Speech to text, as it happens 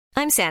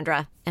I'm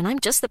Sandra, and I'm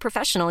just the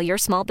professional your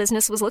small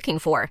business was looking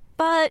for.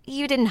 But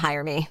you didn't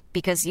hire me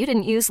because you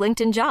didn't use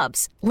LinkedIn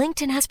Jobs.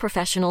 LinkedIn has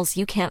professionals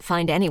you can't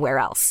find anywhere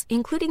else,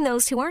 including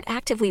those who aren't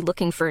actively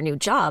looking for a new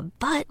job,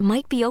 but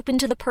might be open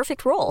to the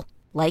perfect role,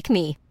 like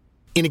me.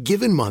 In a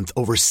given month,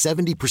 over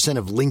 70%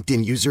 of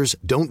LinkedIn users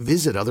don't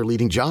visit other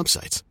leading job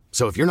sites.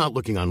 So if you're not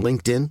looking on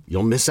LinkedIn,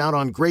 you'll miss out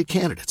on great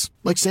candidates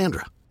like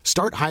Sandra.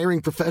 Start hiring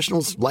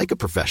professionals like a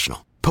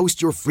professional.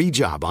 Post your free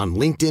job on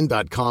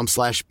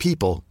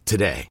linkedin.com/people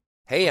today.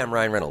 Hey, I'm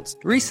Ryan Reynolds.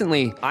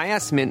 Recently, I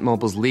asked Mint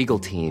Mobile's legal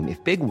team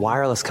if big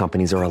wireless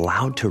companies are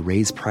allowed to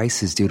raise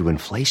prices due to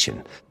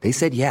inflation. They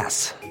said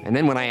yes. And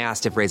then when I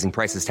asked if raising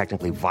prices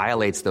technically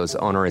violates those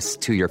onerous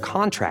two-year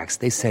contracts,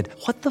 they said,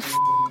 "What the f***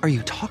 are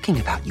you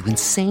talking about, you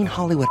insane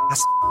Hollywood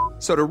ass?"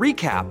 So to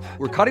recap,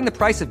 we're cutting the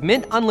price of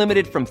Mint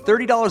Unlimited from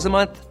 $30 a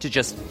month to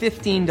just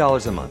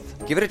 $15 a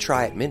month. Give it a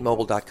try at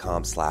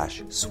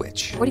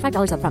mintmobile.com/switch.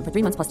 $45 up front for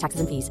 3 months plus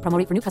taxes and fees. Promo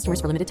rate for new customers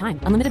for limited time.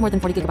 Unlimited more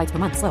than 40 gigabytes per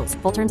month. Slows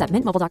full terms at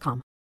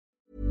mintmobile.com.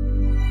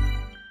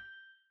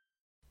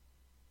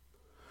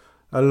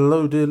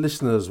 Hello, dear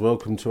listeners.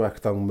 Welcome to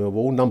Achtung,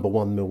 Millwall, number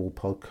one Millwall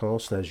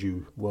podcast, as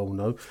you well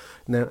know.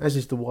 Now, as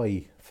is the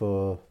way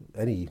for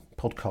any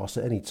podcast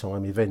at any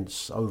time,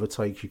 events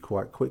overtake you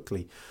quite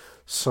quickly.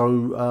 So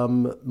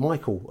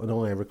Michael and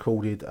I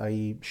recorded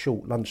a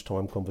short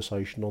lunchtime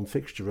conversation on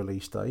fixture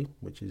release day,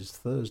 which is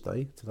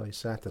Thursday. Today's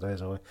Saturday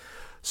as I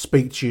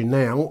speak to you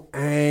now.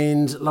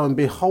 And lo and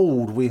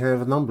behold, we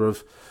have a number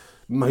of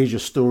major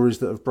stories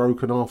that have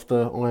broken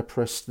after I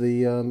pressed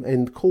the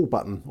end call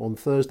button on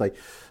Thursday.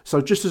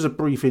 So just as a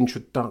brief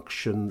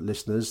introduction,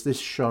 listeners, this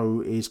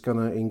show is going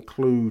to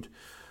include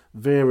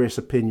various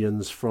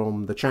opinions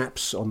from the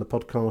chaps on the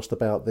podcast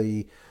about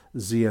the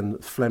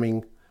Zian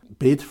Fleming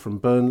bid from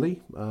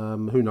Burnley.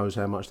 Who knows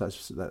how much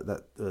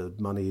that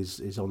money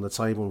is on the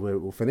table and where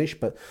it will finish.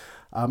 But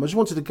I just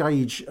wanted to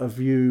gauge a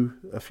few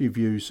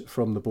views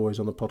from the boys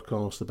on the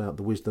podcast about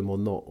the wisdom or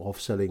not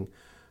of selling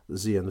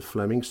Zian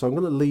Fleming. So I'm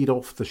going to lead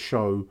off the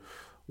show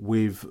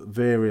with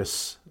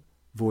various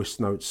voice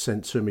notes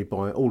sent to me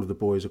by all of the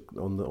boys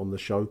on the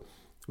show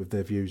with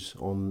their views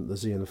on the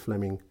Zian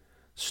Fleming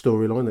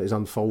storyline that is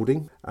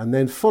unfolding. And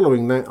then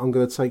following that, I'm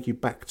going to take you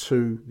back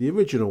to the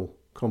original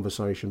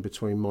conversation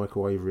between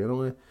Michael, Avery and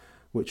I,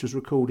 which was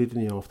recorded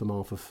in the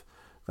aftermath of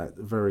that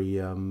very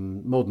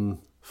modern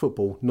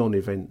football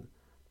non-event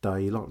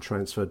day, like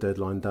transfer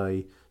deadline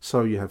day.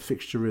 So you have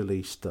fixture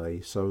release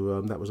day.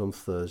 So that was on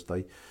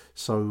Thursday.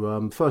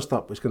 So first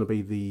up is going to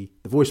be the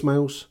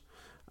voicemails,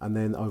 and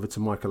then over to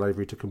Michael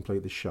Avery to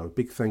complete the show.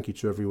 Big thank you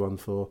to everyone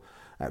for,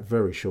 at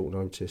very short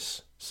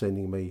notice,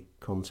 sending me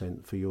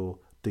content for your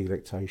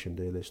delectation,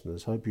 dear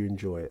listeners. Hope you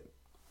enjoy it.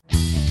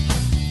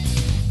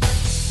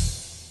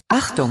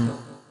 Achtung,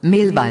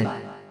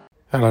 Millwall.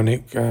 Hello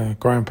Nick,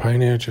 Graham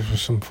Payne here, just with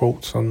some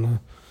thoughts on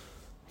the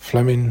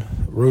Fleming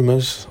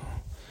rumours.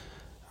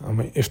 I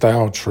mean, if they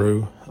are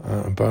true,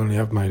 and Burnley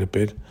have made a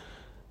bid,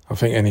 I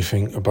think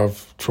anything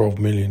above 12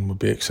 million would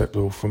be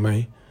acceptable for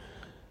me.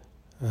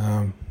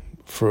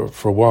 For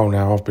a while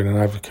now, I've been an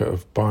advocate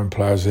of buying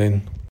players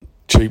in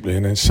cheaply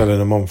and then selling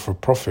them on for a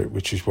profit,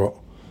 which is what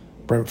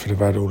Brentford have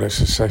had all their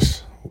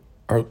success,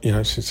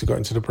 since they got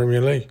into the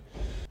Premier League.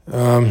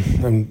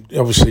 And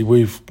obviously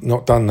we've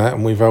not done that,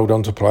 and we've held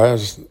on to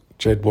players,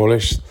 Jed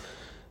Wallace,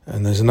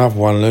 and there's another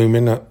one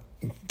looming that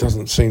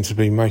doesn't seem to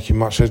be making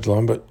much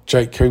headline, but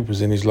Jake Cooper's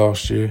in his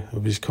last year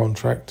of his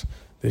contract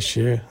this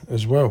year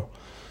as well.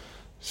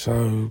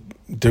 So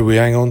do we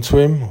hang on to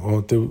him,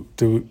 or do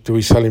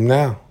we sell him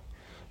now,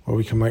 where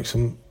we can make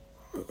some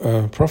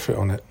profit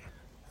on it?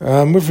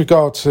 With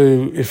regard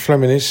to if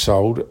Fleming is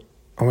sold,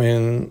 I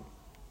mean,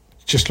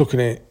 just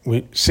looking at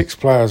it, 6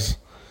 players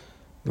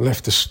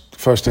left the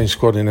first team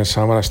squad in the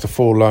summer. That's the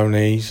 4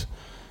 loanees: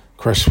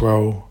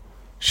 Cresswell,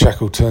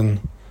 Shackleton,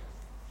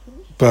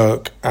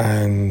 Burke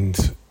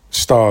and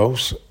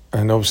Styles,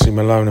 and obviously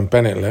Malone and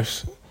Bennett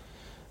left.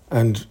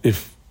 And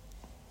if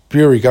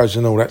Bury goes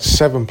and all, that's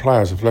 7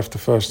 players have left the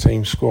first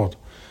team squad.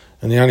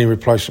 And the only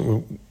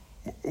the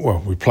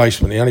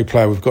only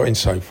player we've got in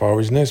so far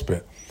is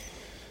Nesbitt.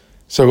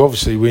 So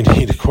obviously we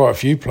need quite a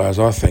few players,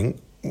 I think.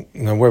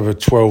 Whether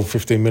 12,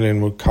 15 million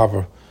would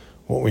cover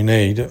what we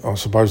need, I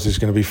suppose there's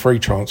going to be free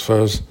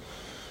transfers.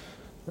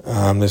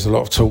 There's a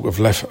lot of talk of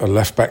a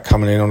left back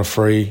coming in on a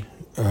free,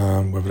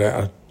 whether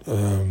that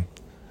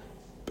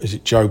is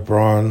it Joe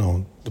Bryan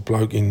or the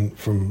bloke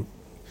from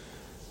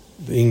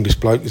the English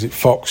bloke, is it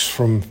Fox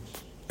from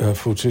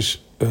Fortis,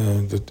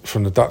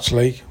 from the Dutch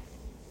league.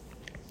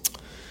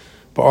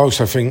 But I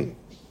also think,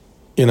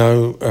 we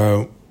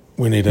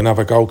need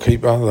another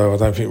goalkeeper, though I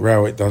don't think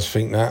Rowett does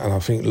think that, and I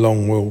think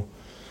Long will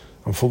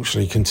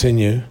unfortunately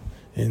continue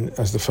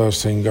as the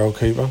first team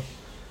goalkeeper.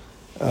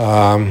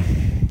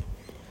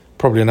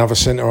 Probably another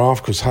centre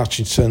half, because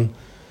Hutchinson,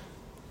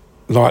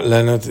 like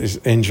Leonard, is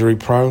injury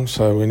prone,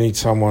 so we need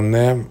someone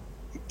there.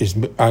 Is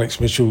Alex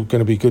Mitchell going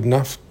to be good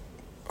enough?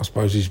 I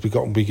suppose he's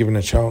got to be given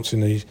a chance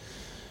in these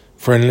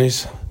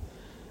friendlies.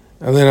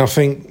 And then I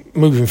think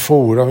moving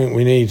forward, I think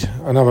we need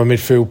another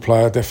midfield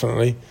player,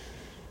 definitely.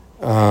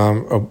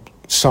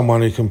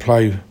 someone who can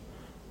play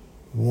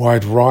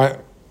wide right,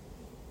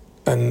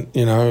 and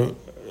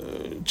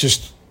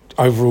just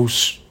overall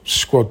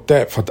squad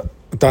depth. I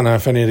don't know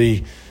if any of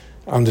the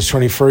under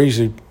 23s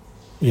who,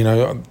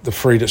 the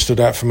three that stood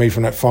out for me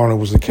from that final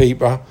was the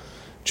keeper,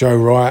 Joe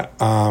Wright,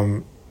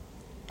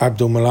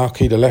 Abdul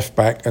Malaki, the left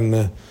back,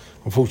 and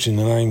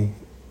unfortunately the name,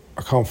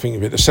 I can't think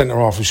of it, the centre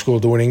half who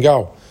scored the winning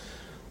goal.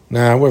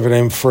 Now, whether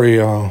them three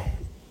are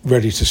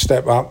ready to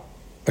step up,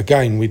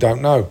 again, we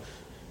don't know.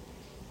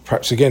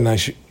 Perhaps again they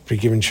should be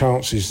given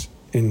chances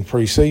in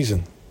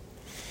pre-season.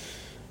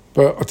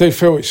 But I do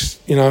feel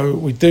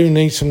we do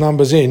need some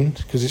numbers in,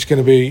 because it's going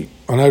to be,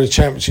 I know the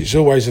Championship's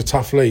always a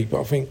tough league,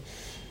 but I think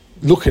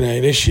looking at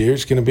it this year,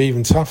 it's going to be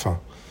even tougher.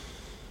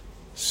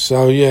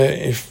 So, yeah,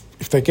 if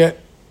they get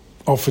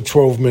offered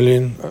 12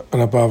 million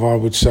and above, I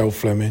would sell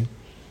Fleming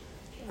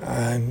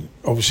and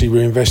obviously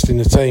reinvest in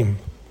the team.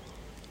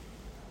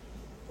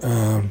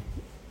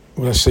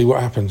 Let's see what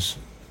happens.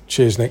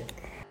 Cheers, Nick.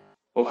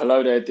 Well,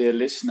 hello there, dear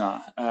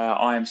listener.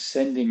 I am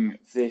sending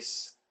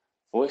this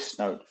voice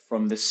note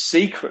from the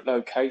secret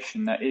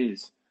location that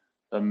is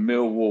the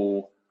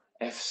Millwall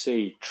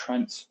FC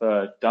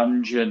transfer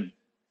dungeon.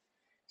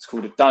 It's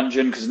called a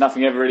dungeon because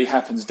nothing ever really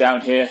happens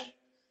down here,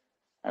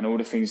 and all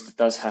the things that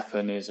does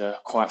happen is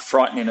quite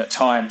frightening at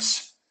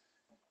times.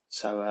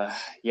 So,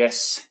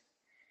 yes,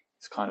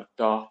 it's kind of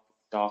dark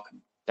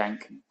and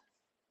dank and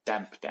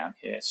damp down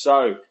here.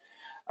 So,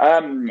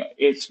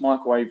 it's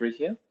Michael Avery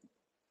here.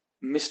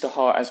 Mr.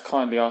 Hart has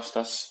kindly asked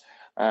us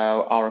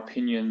our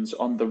opinions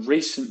on the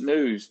recent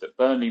news that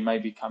Burnley may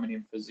be coming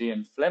in for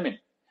Zian Fleming,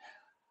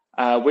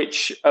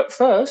 which at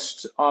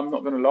first, I'm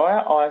not going to lie,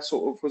 I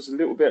sort of was a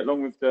little bit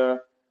along with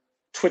the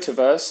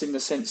Twitterverse in the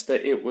sense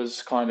that it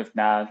was kind of,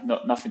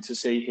 nothing to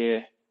see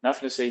here,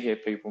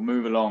 people,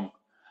 move along.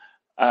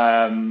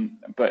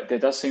 But there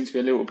does seem to be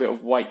a little bit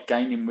of weight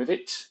gaining with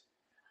it.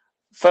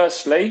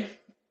 Firstly,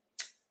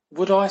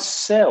 would I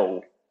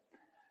sell?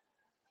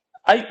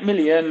 8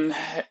 million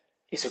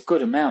is a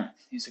good amount.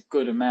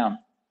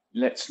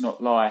 Let's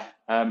not lie.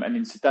 And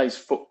in today's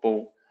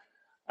football,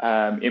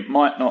 it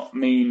might not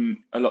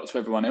mean a lot to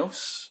everyone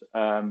else,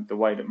 the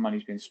way that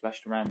money's been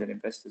splashed around and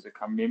investors are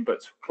coming in.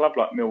 But to a club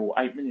like Millwall,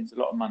 8 million is a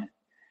lot of money.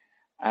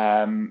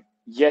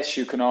 Yes,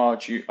 you can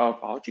argue, is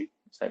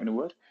that even a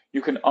word?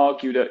 You can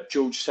argue that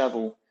George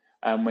Saville,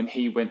 when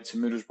he went to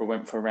Middlesbrough,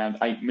 went for around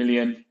 8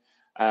 million.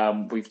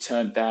 We've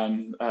turned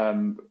down,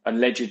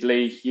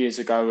 allegedly, years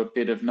ago, a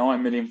bid of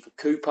 9 million for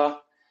Cooper.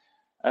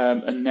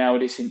 And now,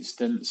 this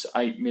instance,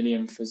 8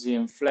 million for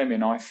Zian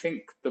Fleming. I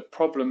think the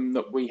problem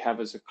that we have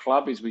as a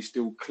club is we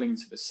still cling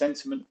to the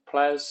sentiment of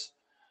players.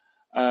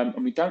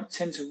 And we don't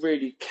tend to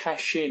really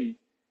cash in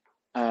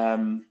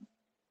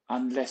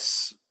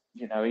unless,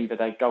 either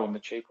they go on the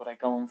cheap or they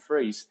go on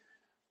freeze.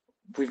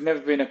 We've never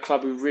been a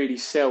club who really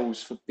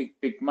sells for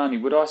big money.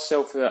 Would I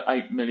sell for that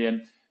 8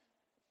 million?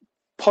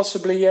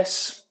 Possibly,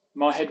 yes.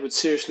 My head would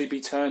seriously be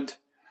turned.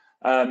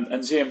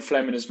 And Zian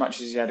Fleming, as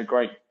much as he had a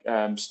great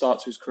start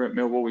to his career at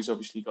Millwall, he's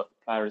obviously got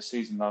the player of the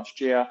season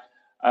last year.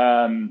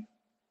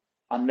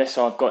 Unless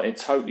I've got it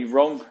totally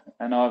wrong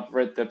and I've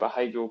read the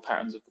behavioural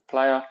patterns of the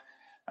player,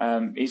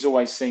 he's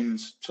always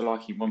seems to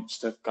like he wants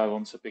to go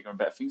on to bigger and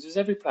better things, as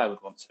every player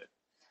would want to.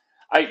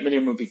 8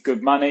 million would be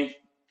good money,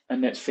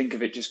 and let's think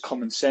of it just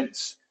common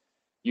sense.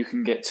 You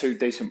can get two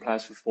decent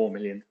players for 4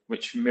 million,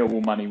 which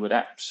Millwall money would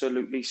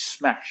absolutely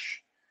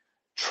smash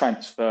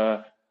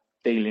transfer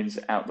dealings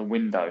out the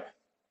window.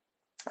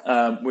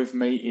 With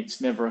me,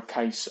 it's never a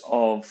case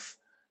of,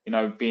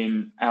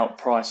 being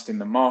outpriced in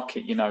the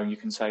market. You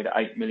can say that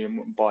 8 million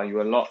wouldn't buy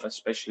you a lot,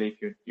 especially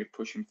if you're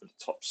pushing for the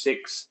top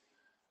six.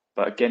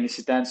 But again, this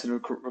is down to the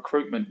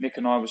recruitment. Nick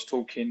and I was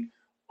talking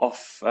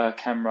off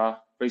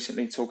camera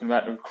recently, talking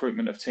about the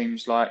recruitment of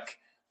teams like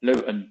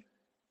Luton,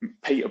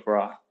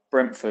 Peterborough,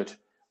 Brentford.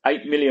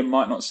 8 million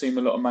might not seem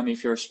a lot of money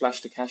if you're a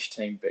splash to cash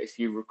team, but if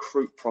you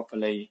recruit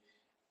properly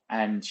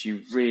and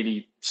you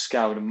really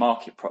scale the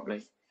market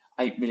properly,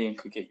 8 million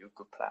could get you a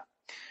good player.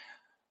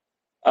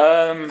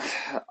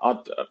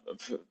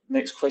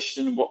 Next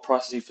question, what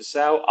price is he for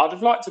sale? I'd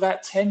have liked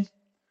about 10,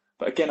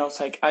 but again, I'll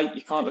take 8.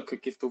 You can't look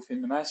at Giftolf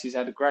in the mass. He's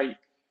had a great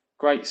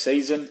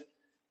season.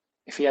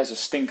 If he has a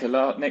stinker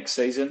next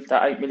season,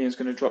 that 8 million is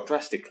going to drop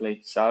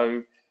drastically.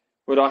 So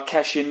would I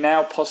cash in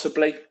now?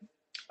 Possibly,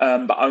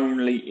 but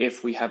only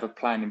if we have a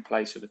plan in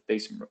place of a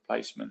decent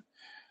replacement.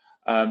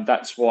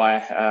 That's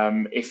why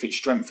if it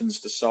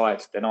strengthens the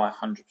side, then I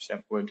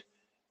 100% would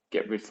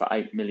get rid for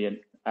 8 million.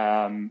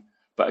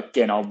 But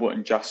again, I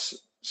wouldn't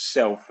just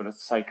sell for the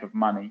sake of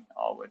money.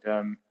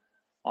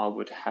 I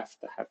would have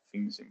to have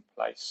things in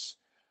place.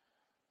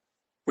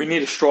 We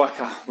need a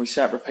striker. We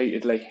say it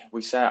repeatedly.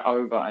 We say it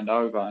over and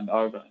over and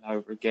over and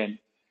over again.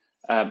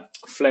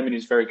 Fleming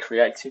is very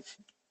creative.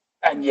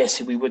 And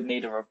yes, we would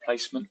need a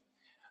replacement.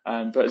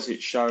 But as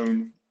it's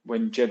shown,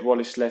 when Jed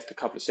Wallace left a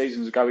couple of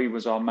seasons ago, he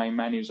was our main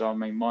man. He was our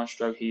main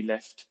maestro. He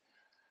left.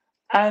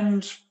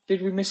 And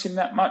did we miss him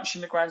that much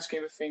in the grand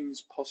scheme of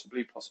things?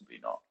 Possibly, possibly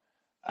not.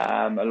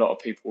 A lot of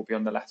people will be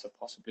on the latter,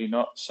 possibly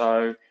not.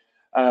 So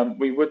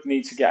We would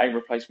need to get a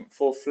replacement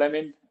for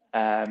Fleming,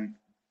 and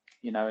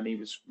he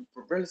was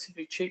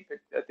relatively cheap,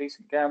 a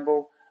decent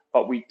gamble,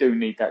 but we do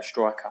need that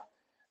striker.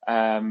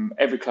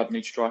 Every club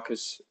needs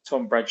strikers.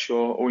 Tom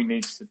Bradshaw, all he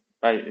needs to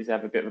is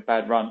have a bit of a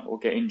bad run or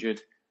get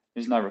injured.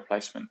 There's no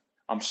replacement.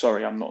 I'm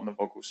sorry, I'm not in the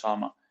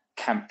Vogelsama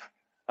camp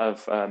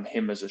of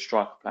him as a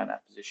striker playing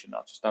that position.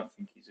 I just don't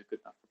think he's a good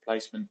enough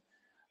replacement.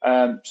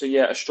 So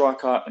yeah, a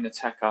striker, an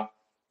attacker.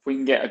 If we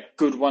can get a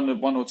good one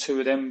or two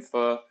of them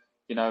for,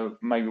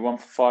 maybe one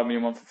for 5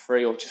 million, one for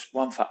 3, or just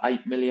one for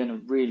 8 million, a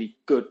really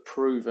good,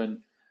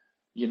 proven,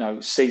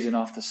 season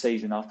after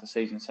season after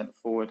season centre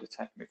forward,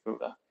 attacking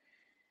midfielder,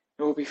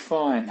 it will be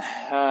fine.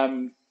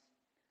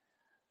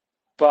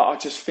 But I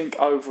just think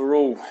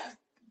overall,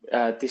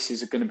 this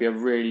is going to be a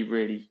really,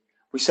 really,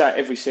 we say it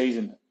every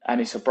season, and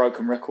it's a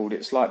broken record.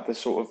 It's like the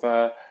sort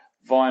of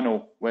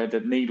vinyl where the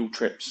needle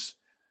trips.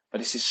 But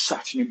this is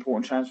such an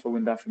important transfer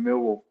window for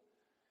Millwall.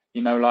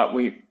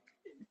 We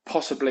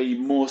possibly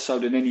more so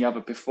than any other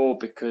before,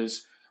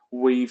 because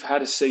we've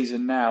had a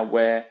season now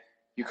where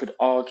you could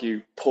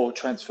argue poor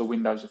transfer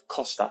windows have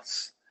cost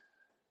us.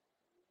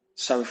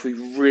 So if we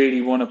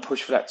really want to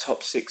push for that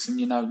top 6 and,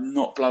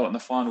 not blow it on the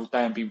final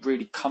day and be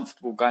really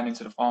comfortable going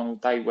into the final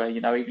day where,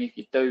 even if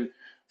you do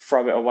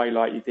throw it away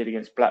like you did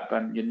against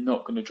Blackburn, you're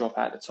not going to drop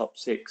out of the top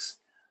 6.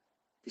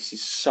 This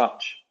is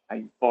such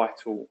a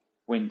vital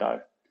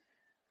window.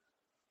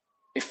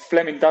 If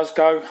Fleming does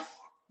go,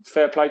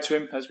 fair play to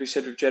him. As we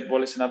said with Jed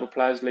Wallace and other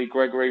players, Lee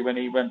Gregory, when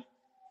he went,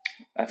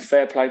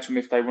 fair play to him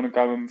if they want to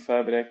go and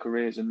further their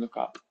careers and look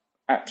up.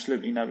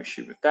 Absolutely no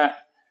issue with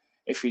that.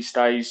 If he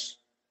stays,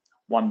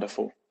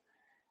 wonderful.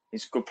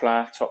 He's a good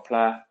player, top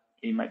player.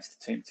 He makes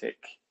the team tick.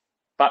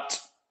 But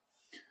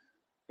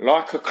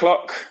like a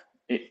clock,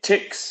 it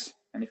ticks.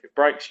 And if it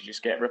breaks, you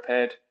just get it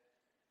repaired.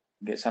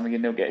 Get something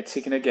in, they'll get it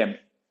ticking again.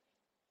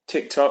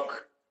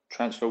 Tick-tock,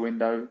 transfer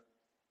window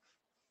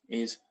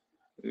is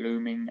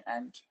looming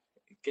and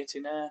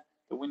getting there.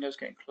 The window's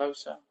getting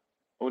closer.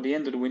 Or the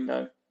end of the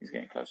window is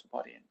getting closer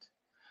by the end.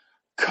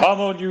 Come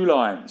on, you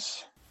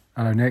Lions.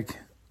 Hello, Nick.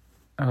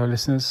 Hello,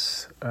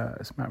 listeners.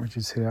 It's Matt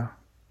Richards here.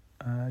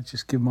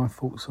 Just give my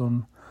thoughts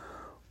on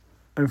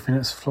everything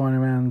that's flying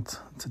around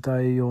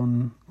today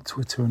on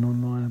Twitter and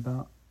online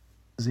about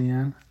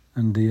Zian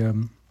and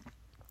the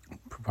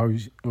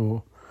proposed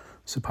or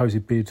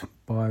supposed bid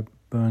by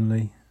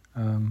Burnley.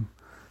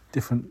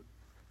 Different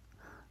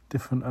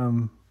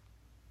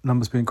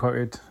numbers being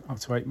quoted, up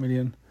to 8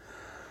 million.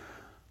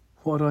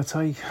 What did I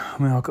take? I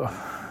mean, I've got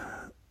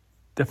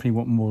definitely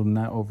want more than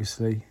that.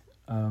 Obviously,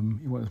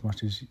 you want as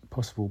much as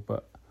possible,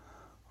 but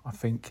I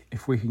think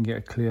if we can get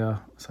a clear,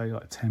 say,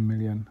 like 10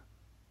 million,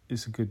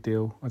 it's a good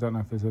deal. I don't know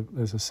if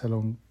there's a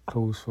sell-on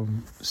clause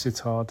from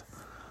Sittard,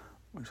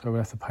 which I would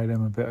have to pay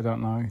them a bit. I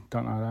don't know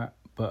that.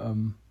 But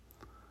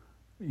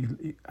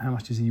how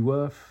much is he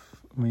worth?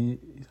 I mean,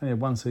 he's only had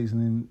one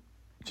season in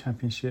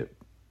Championship.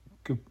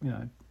 Good,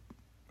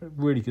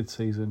 really good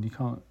season. You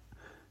can't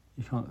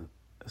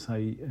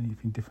say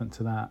anything different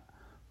to that.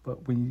 But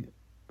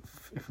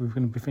if we're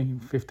going to be thinking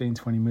 15,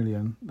 20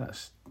 million,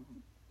 that's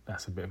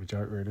a bit of a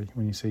joke, really.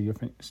 When you see, I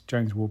think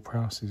James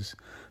Ward-Prowse is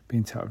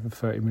being touted for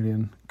 30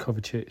 million,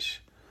 Kovacic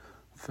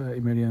 30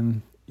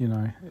 million.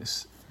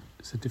 It's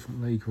a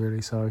different league,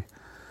 really. So,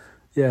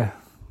 yeah,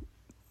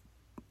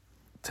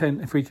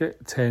 10. If we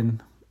get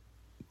 10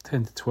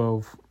 to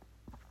 12,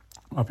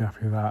 I'll be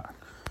happy with that.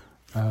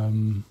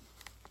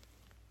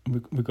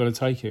 We've got to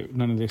take it.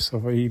 None of this.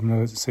 I've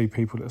even see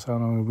people that say,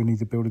 "Oh, we need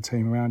to build a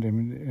team around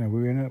him."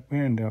 We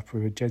end up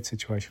with a Jed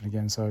situation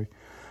again, so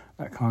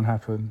that can't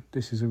happen.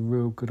 This is a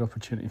real good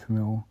opportunity for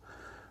Mill,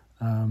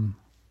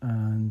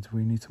 and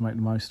we need to make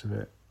the most of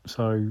it.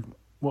 So,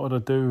 what would I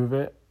do with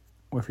it?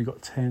 Well, if we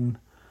got 10,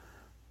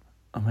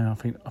 I mean, I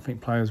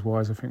think players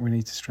wise, I think we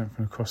need to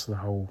strengthen across the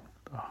whole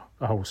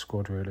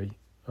squad, really.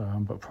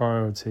 But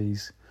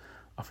priorities,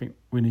 I think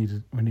we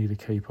need a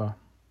keeper.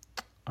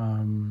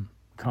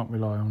 Can't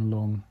rely on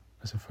Long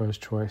as a first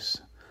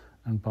choice,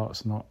 and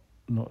Bart's not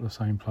the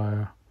same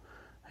player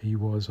he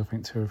was, I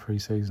think, 2 or 3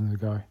 seasons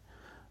ago.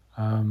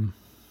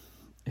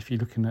 If you're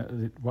looking at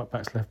the right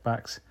backs, left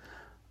backs,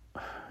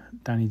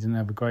 Danny didn't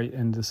have a great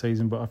end of the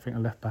season, but I think a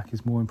left back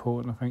is more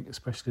important. I think a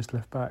specialist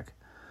left back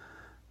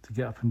to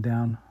get up and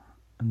down.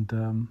 And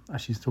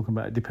actually, he's talking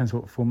about it depends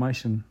what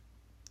formation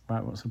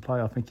Barrett wants to play.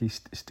 I think he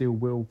still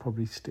will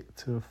probably stick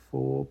to a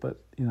 4,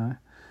 but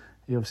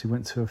he obviously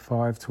went to a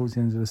 5 towards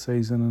the end of the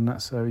season, and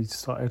that's how he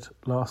started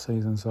last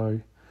season.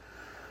 So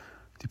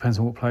depends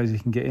on what players he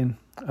can get in.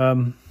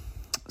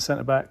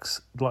 Centre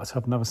backs, I'd like to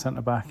have another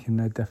centre back in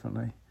there,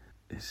 definitely.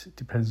 It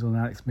depends on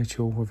Alex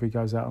Mitchell, whether he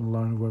goes out on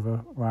loan or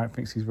whether Wright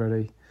thinks he's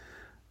ready.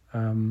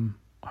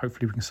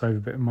 Hopefully we can save a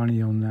bit of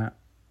money on that,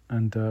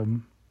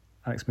 and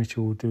Alex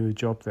Mitchell will do a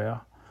job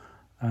there.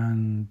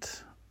 And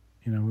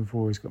we've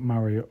always got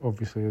Murray,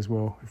 obviously, as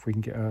well, if we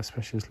can get a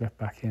specialist left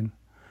back in.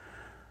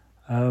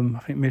 I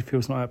think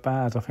midfield's not that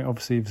bad. I think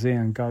obviously if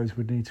Zian goes,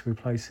 we'd need to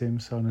replace him,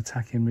 so an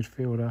attacking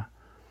midfielder,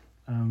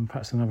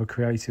 perhaps another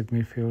creative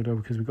midfielder,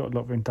 because we've got a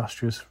lot of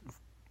industrious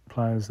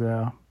players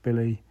there.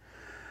 Billy,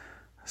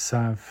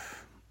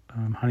 Sav,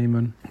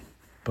 Honeyman,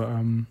 but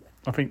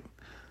I think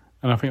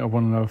I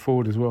want another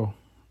forward as well.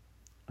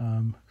 So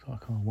I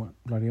kind of want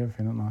bloody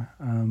everything, don't I?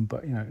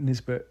 But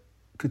Nisbet,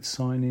 good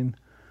signing.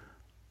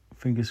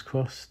 Fingers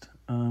crossed.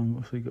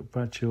 Also you got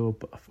Bradshaw,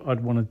 but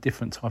I'd want a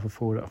different type of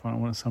forward up front. I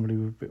want somebody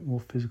with a bit more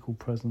physical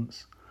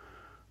presence,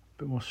 a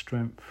bit more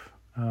strength.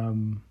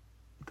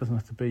 It doesn't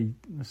have to be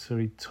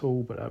necessarily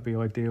tall, but that'd be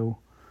ideal.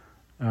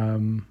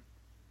 And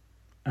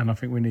I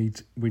think we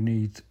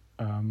need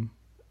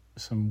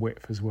some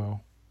width as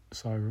well.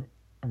 So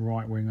a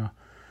right winger.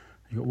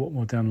 You got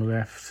Watmore down the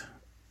left.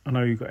 I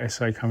know you've got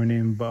SA coming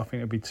in, but I think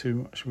it'd be too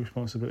much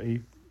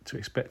responsibility to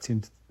expect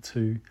him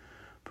to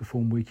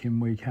perform week in,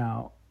 week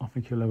out. I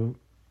think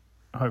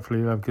hopefully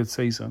he'll have a good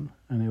season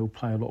and he'll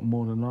play a lot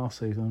more than last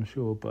season, I'm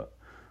sure. But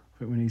I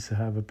think we need to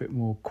have a bit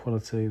more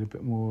quality, a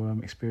bit more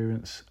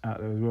experience out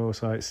there as well.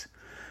 So it's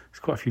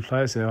quite a few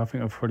players there. I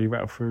think I've probably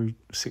rattled through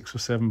 6 or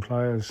 7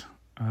 players.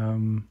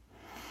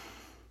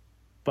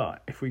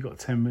 But if we got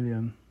 10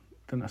 million,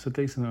 then that's a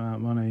decent amount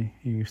of money.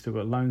 You've still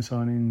got loan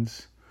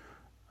signings.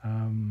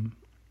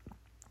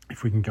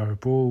 If we can go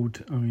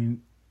abroad, I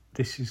mean,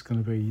 this is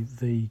going to be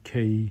the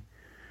key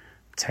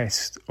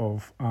test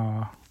of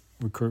our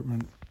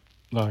recruitment.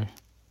 Though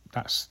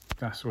that's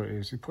what it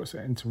is. It puts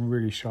it into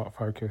really sharp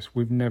focus.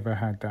 We've never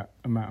had that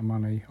amount of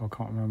money. I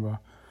can't remember,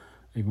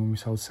 even when we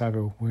sold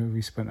Saville, where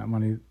we spent that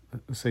money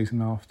the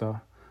season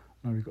after.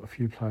 Now we've got a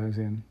few players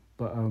in,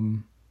 but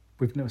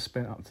we've never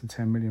spent up to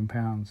 £10 million.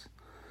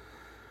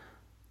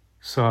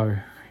 So,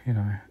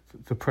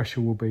 the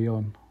pressure will be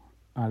on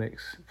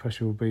Alex,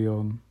 pressure will be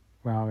on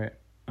Rowett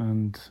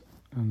and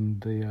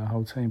the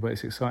whole team, but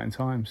it's exciting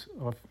times.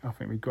 I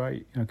think it'll be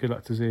great. Good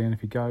luck to Zian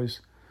if he goes.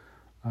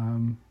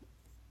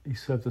 He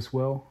served us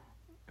well.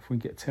 If we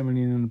get 10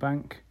 million in the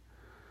bank,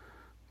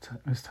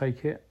 let's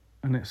take it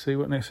and let's see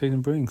what next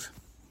season brings.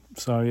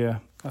 So yeah,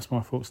 that's my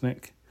thoughts,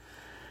 Nick.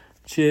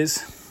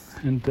 Cheers,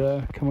 and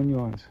come on, you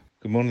eyes.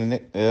 Good morning,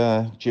 Nick.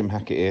 Jim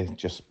Hackett here,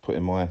 just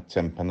putting my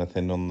 10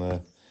 thing on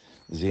the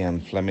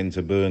Zian Fleming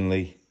to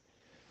Burnley.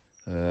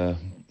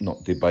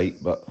 Not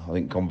debate, but I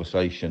think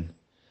conversation.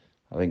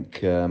 I think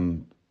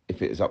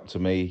if it was up to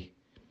me,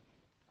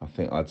 I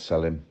think I'd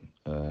sell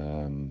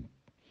him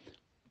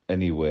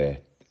anywhere.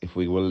 If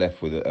we were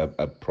left with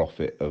a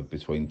profit of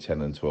between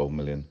 10 and 12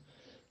 million,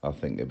 I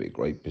think it'd be a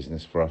great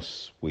business for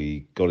us.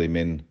 We got him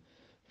in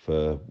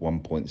for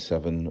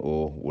 1.7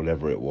 or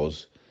whatever it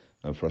was,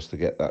 and for us to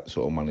get that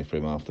sort of money for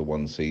him after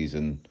one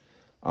season,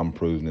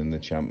 unproven in the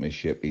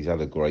Championship, he's had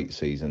a great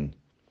season.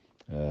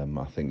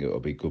 I think it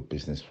would be good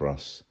business for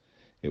us.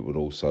 It would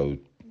also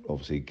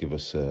obviously give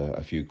us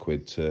a few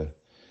quid to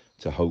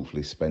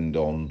hopefully spend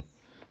on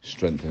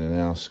strengthening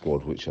our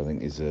squad, which I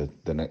think is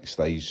the next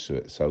stage to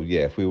it. So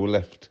yeah, if we were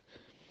left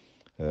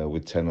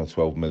with 10 or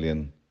 12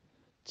 million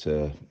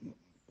to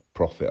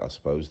profit, I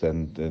suppose,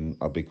 then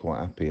I'd be quite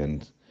happy.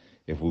 And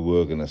if we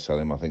were going to sell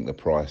him, I think the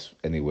price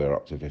anywhere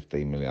up to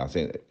 15 million, I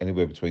think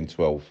anywhere between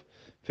 12,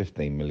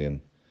 15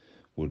 million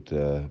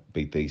would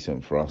be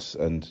decent for us.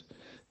 And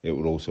it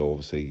would also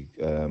obviously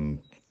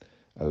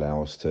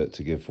allow us to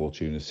give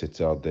Fortuna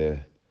Sittard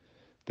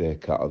their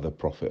cut of the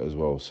profit as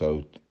well.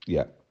 So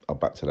yeah, I'll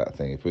back to that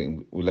thing. If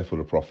we're left with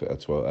a profit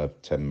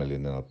of 10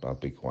 million, then I'd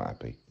be quite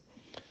happy.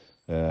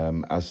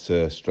 As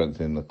to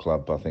strengthening the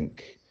club, I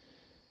think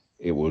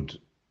it would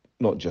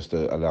not just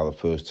allow the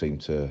first team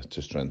to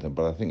strengthen,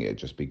 but I think it'd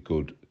just be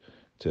good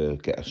to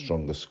get a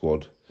stronger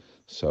squad.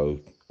 So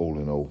all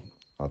in all,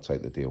 I'd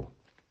take the deal.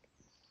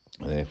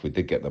 And if we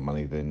did get the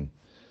money, then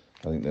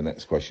I think the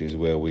next question is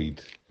where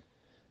we'd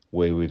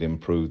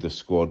improve the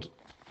squad.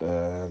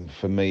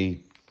 For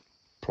me,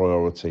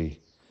 priority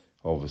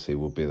obviously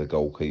would be the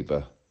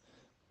goalkeeper,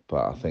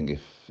 but I think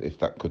if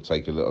that could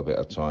take a little bit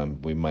of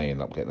time, we may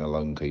end up getting a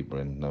lone keeper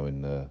in,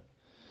 knowing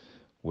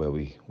where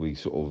we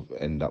sort of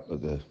end up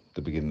at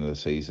the beginning of the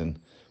season.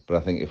 But I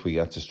think if we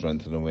had to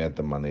strengthen and we had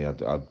the money,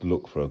 I'd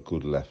look for a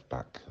good left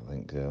back. I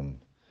think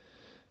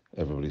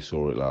everybody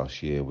saw it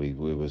last year. We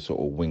were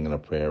sort of winging a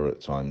prayer at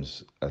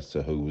times as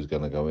to who was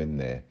going to go in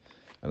there.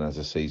 And as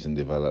the season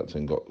developed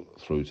and got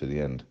through to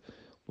the end,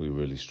 we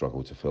really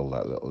struggled to fill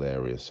that little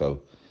area.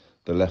 So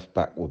the left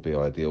back would be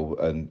ideal.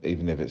 And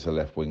even if it's a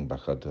left wing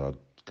back, I'd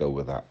go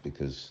with that,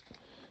 because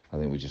I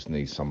think we just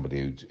need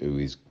somebody who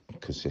is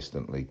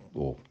consistently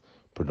or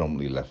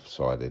predominantly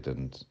left-sided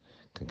and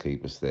can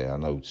keep us there. I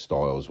know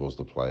Styles was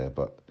the player,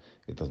 but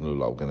it doesn't look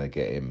like we're going to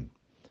get him.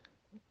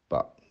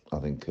 But I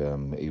think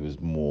he was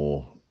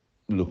more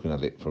looking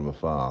at it from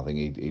afar. I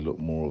think he looked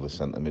more of a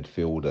centre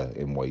midfielder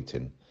in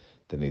waiting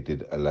than he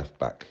did a left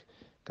back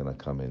going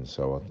to come in.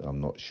 So I'm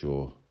not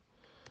sure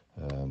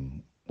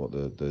what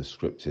the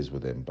script is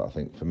with him. But I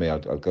think for me,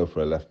 I'd go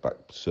for a left back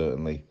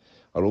certainly.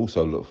 I'd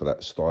also look for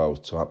that Styles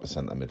type of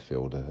centre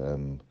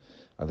midfielder.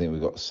 I think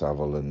we've got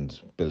Saville and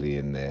Billy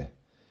in there.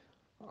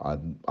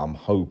 I'm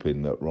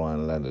hoping that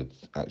Ryan Leonard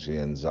actually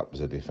ends up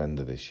as a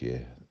defender this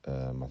year.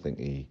 I think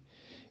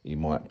he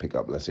might pick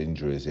up less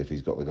injuries if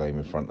he's got the game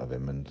in front of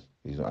him and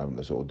he's not having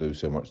to sort of do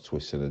so much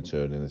twisting and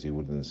turning as he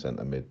would in the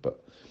centre mid.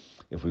 But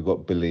if we've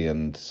got Billy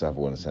and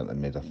Saville in the centre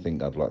mid, I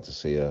think I'd like to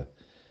see an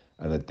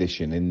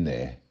addition in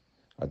there.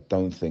 I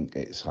don't think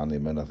it's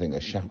Honeyman. I think a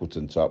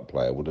Shackleton type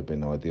player would have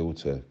been ideal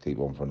to keep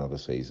on for another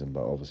season,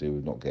 but obviously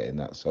we're not getting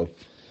that. So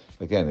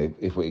again,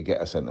 if we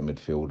get a centre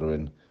midfielder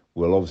in,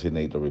 we'll obviously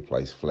need to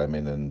replace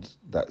Fleming, and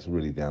that's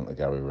really down to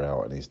Gary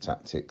Rowett and his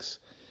tactics.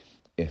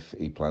 If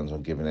he plans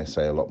on giving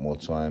SA a lot more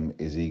time,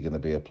 is he going to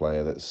be a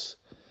player that's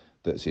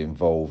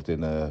involved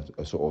in a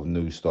sort of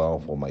new style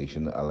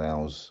formation that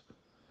allows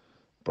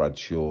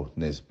Bradshaw,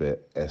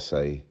 Nisbet,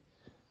 SA,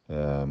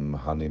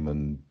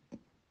 Honeyman,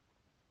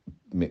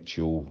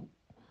 Mitchell,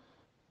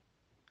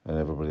 and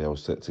everybody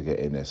else to get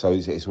in there? So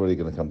it's really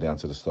going to come down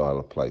to the style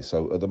of play.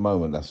 So at the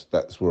moment,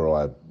 that's where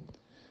I'd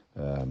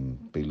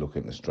be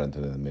looking to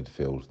strengthen in the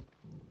midfield.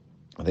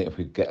 I think if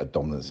we get a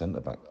dominant centre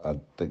back, I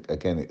think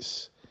again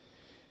it's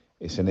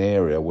an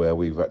area where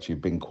we've actually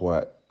been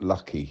quite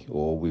lucky,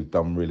 or we've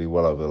done really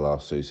well over the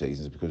last 2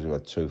 seasons, because we've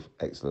had 2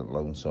 excellent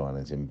loan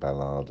signings in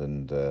Ballard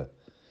and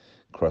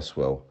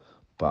Cresswell.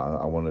 But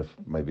I wonder if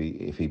maybe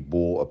if he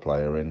bought a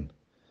player in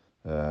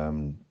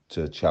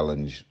to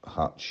challenge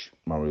Hutch,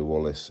 Murray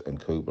Wallace and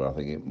Cooper, I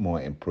think it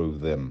might improve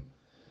them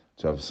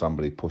to have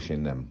somebody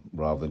pushing them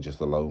rather than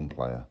just a lone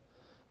player.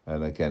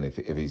 And again, if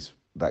he's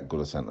that good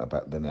a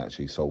centre-back, then it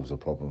actually solves a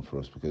problem for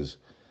us, because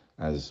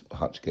as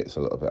Hutch gets a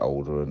little bit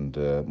older and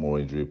more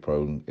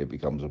injury-prone, it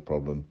becomes a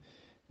problem.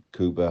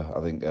 Cooper,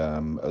 I think,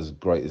 as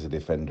great as a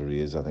defender he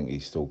is, I think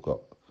he's still got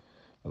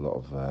a lot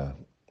of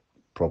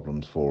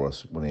problems for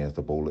us when he has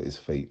the ball at his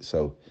feet.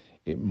 So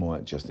it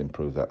might just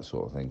improve that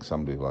sort of thing.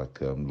 Somebody like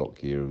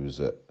Lockyer, who's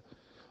at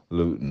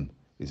Luton,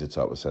 is the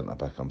type of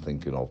centre-back I'm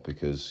thinking of,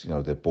 because,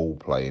 they're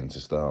ball-playing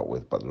to start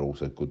with, but they're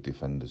also good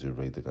defenders who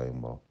read the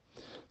game well.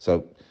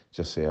 So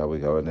just see how we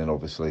go. And then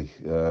obviously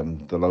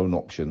the loan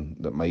option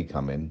that may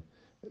come in,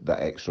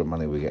 that extra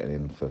money we're getting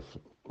in for,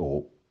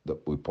 or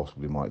that we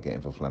possibly might get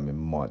in for Fleming,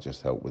 might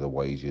just help with the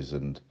wages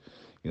and,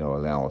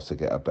 allow us to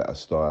get a better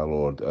style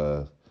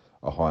or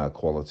a higher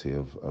quality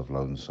of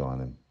loan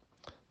signing.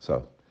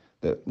 So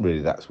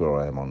that's where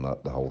I am on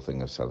the whole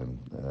thing of selling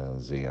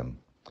Zian.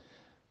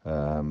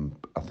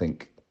 I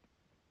think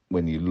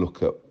when you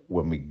look at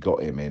when we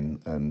got him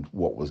in and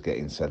what was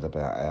getting said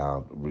about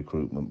our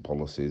recruitment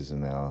policies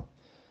and our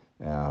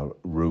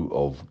route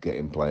of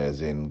getting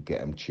players in, get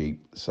them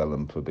cheap, sell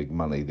them for big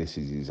money, this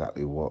is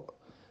exactly what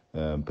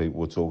people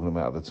were talking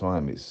about at the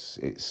time.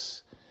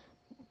 It's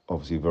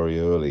obviously very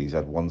early. He's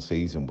had 1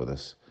 season with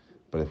us,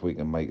 but if we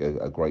can make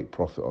a great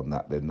profit on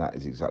that, then that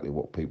is exactly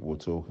what people were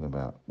talking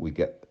about. We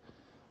get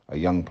a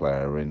young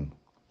player in,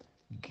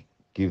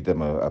 give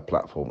them a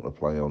platform to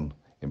play on,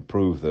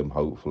 improve them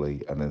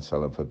hopefully, and then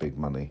sell them for big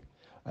money.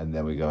 And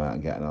then we go out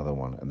and get another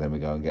one, and then we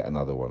go and get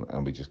another one,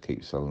 and we just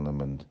keep selling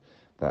them. And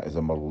that is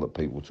a model that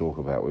people talk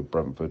about with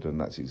Brentford,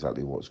 and that's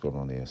exactly what's gone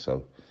on here.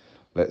 So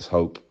let's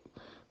hope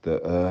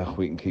that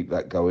we can keep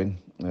that going.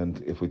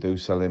 And if we do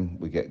sell him,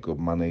 we get good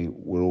money.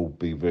 We'll all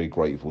be very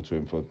grateful to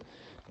him for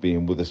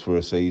being with us for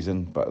a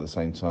season. But at the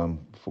same time,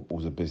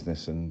 football's a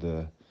business,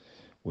 and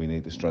we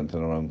need to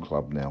strengthen our own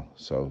club now.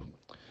 So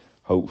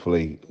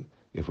hopefully,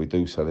 if we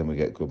do sell him, we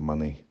get good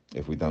money.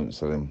 If we don't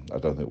sell him, I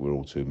don't think we're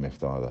all too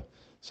miffed either.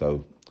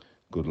 So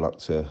good luck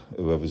to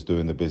whoever's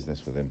doing the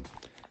business with him.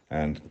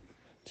 And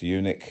to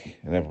you, Nick,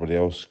 and everybody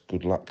else,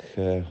 good luck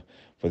for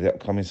the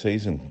upcoming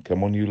season.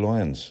 Come on, you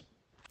Lions.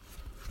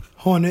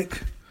 Hi,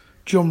 Nick.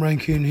 John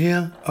Rankin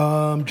here.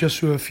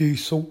 Just with a few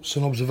thoughts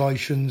and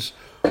observations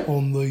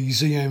on the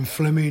Zian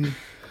Fleming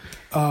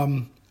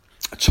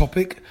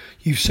topic.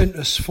 You've sent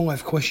us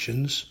 5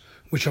 questions,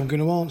 which I'm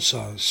going to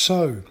answer.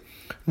 So,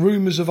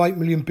 rumours of 8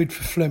 million bid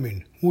for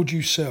Fleming. Would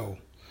you sell?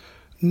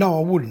 No,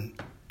 I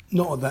wouldn't.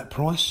 Not at that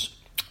price.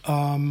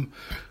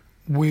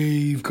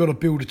 We've got to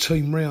build a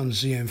team round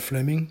Zian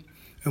Fleming,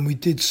 and we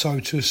did so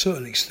to a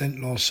certain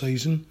extent last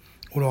season,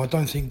 although I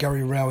don't think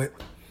Gary Rowett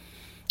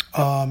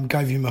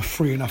gave him a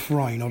free enough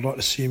rein. I'd like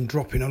to see him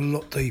dropping a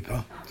lot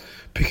deeper,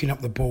 picking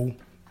up the ball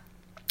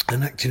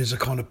and acting as a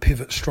kind of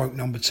pivot stroke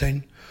number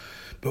 10,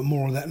 but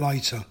more on that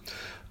later.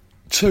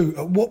 2,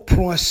 at what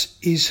price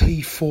is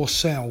he for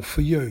sale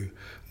for you?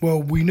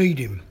 Well, we need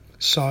him.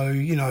 So,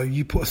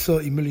 you put a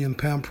 £30 million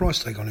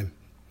price tag on him.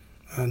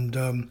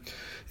 And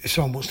if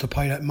someone wants to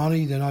pay that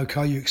money, then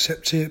OK, you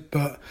accept it.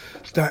 But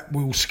that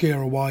will scare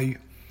away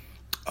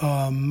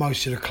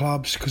most of the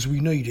clubs, because we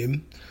need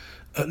him,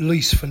 at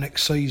least for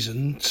next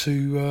season,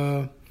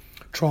 to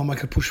try and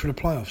make a push for the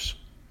playoffs.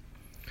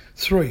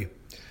 3,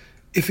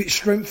 if it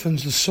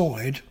strengthens the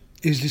side,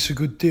 is this a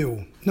good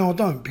deal? No, I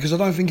don't, because I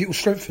don't think it will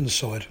strengthen the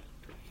side.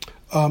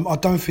 I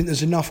don't think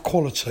there's enough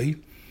quality.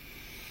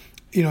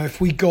 If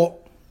we got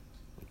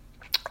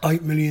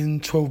 8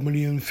 million, 12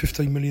 million,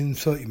 15 million,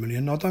 30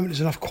 million, I don't think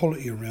there's enough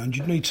quality around.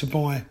 You'd need to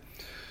buy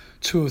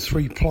 2 or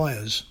 3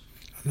 players,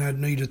 and they'd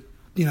need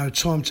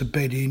time to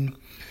bed in.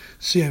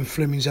 Zian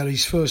Fleming's had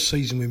his first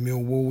season with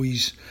Millwall.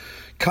 He's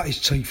cut his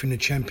teeth in the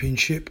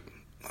Championship.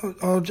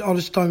 I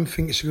just don't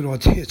think it's a good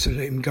idea to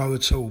let him go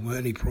at all at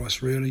any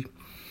price, really.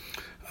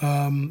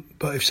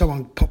 But if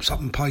someone pops up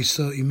and pays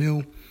 30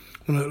 mil,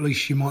 and at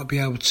least you might be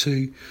able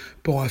to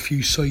buy a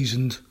few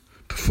seasoned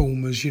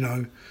performers,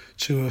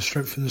 to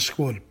strengthen the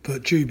squad.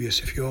 But dubious,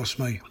 if you ask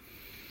me.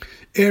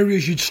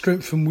 Areas you'd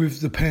strengthen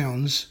with the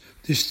pounds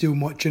this deal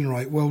might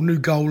generate. Well, new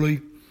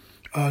goalie,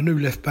 new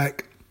left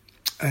back,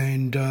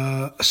 and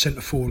a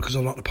centre forward, because I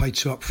like to pay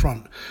two up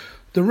front.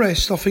 The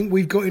rest, I think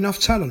we've got enough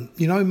talent.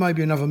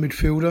 Maybe another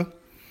midfielder.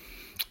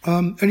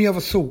 Any other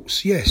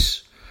thoughts?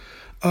 Yes.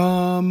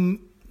 Burnley,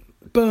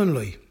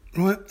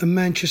 right, and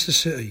Manchester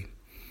City.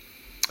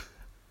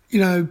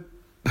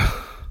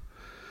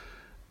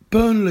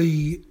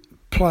 Burnley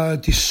play a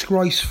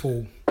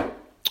disgraceful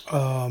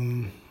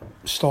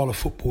style of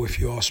football, if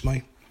you ask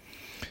me.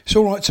 It's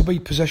all right to be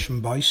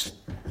possession-based.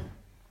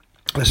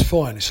 That's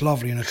fine. It's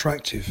lovely and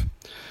attractive.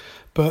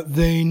 But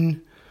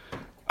then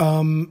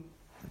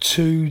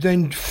to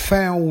then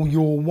foul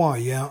your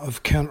way out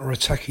of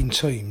counter-attacking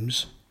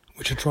teams,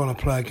 which are trying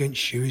to play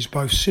against you, is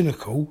both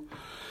cynical,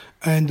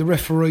 and the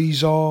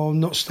referees are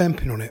not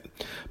stamping on it.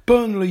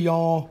 Burnley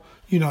are,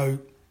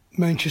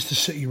 Manchester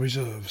City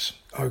reserves,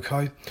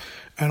 okay?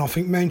 And I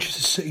think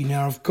Manchester City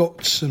now have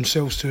got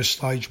themselves to a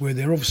stage where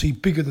they're obviously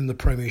bigger than the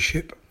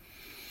Premiership.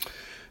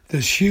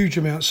 There's huge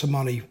amounts of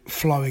money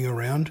flowing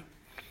around.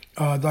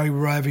 They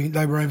were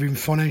having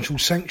financial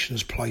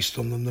sanctions placed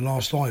on them the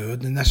last I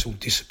heard, and that's all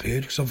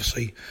disappeared because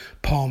obviously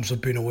palms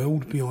have been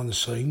oiled behind the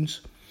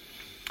scenes.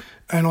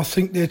 And I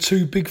think they're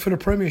too big for the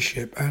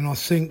Premiership. And I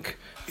think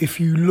if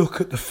you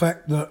look at the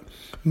fact that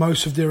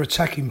most of their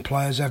attacking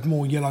players have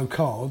more yellow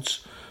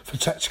cards for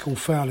tactical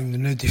fouling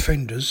than their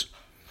defenders,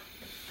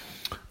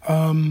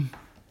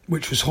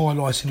 which was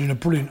highlighted in a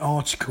brilliant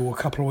article a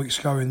couple of weeks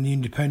ago in The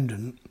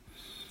Independent,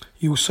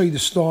 you'll see the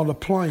style of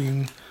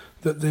playing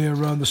that they're,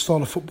 the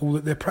style of football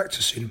that they're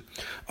practising.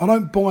 I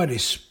don't buy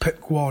this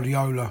Pep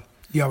Guardiola,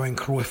 Johan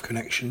Cruyff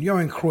connection.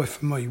 Johan Cruyff,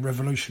 for me,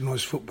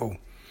 revolutionised football.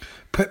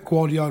 Pep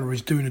Guardiola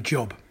is doing a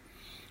job.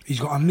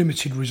 He's got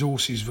unlimited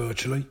resources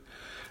virtually,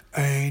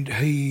 and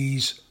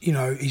he's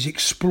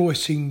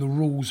exploiting the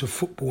rules of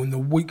football and the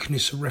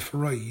weakness of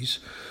referees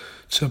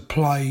to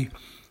play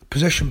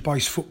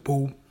possession-based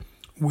football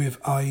with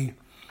a,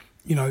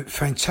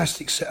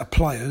 fantastic set of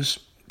players,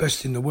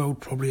 best in the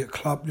world probably at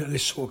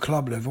this sort of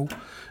club level,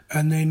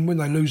 and then when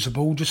they lose the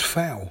ball, just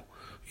foul,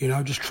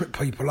 just trip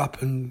people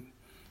up and,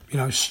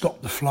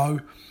 stop the flow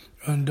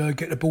and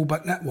get the ball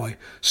back that way.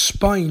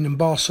 Spain and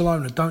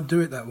Barcelona don't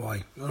do it that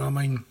way. I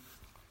mean,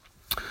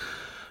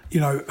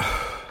 I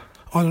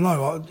don't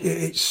know.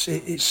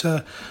 It's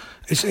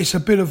a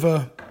bit of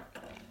a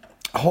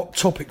hot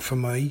topic for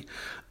me,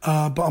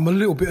 but I'm a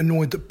little bit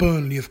annoyed that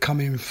Burnley have come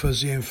in for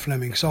Zian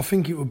Fleming, so I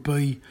think it would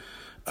be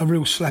a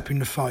real slap in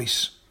the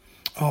face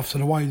after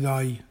the way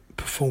they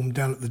performed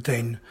down at the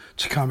Den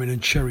to come in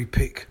and cherry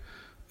pick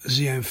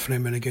Zian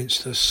Fleming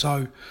against us.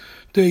 So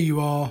there you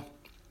are,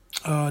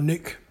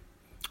 Nick.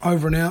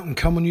 Over and out, and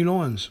come on you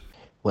Lions.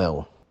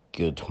 Well,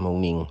 good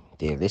morning,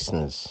 dear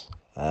listeners.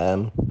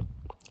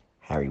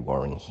 Harry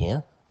Warren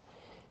here.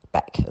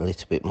 Back a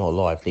little bit more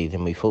lively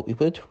than we thought we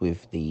would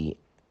with the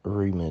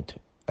rumoured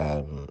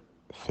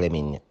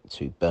Fleming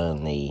to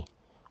Burnley,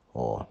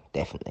 or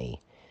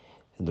definitely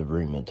the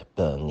rumoured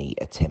Burnley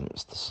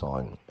attempts to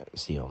sign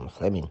Zian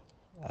Fleming.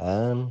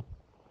 How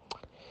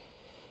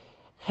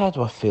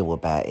do I feel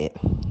about it?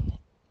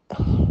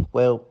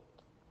 Well,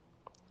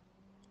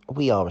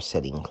 we are a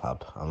selling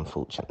club,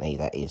 unfortunately.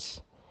 That is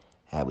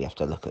how we have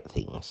to look at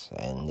things.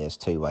 And there's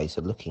two ways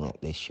of looking at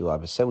this. You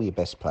either sell your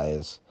best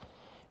players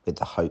with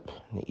the hope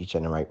that you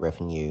generate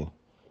revenue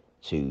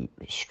to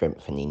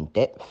strengthen in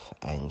depth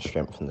and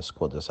strengthen the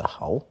squad as a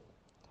whole,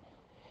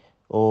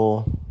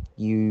 or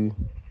you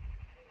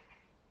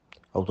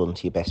hold on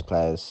to your best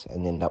players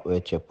and end up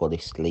with Jeff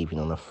Wallace leaving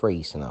on a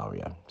free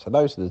scenario. So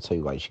those are the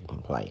two ways you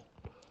can play.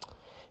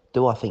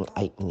 Do I think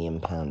 £8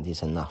 million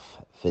is enough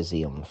for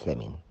Zian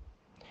Fleming?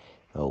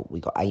 Well, we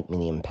got £8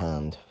 million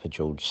for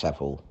George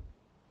Saville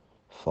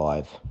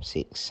 5,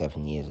 6,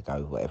 7 years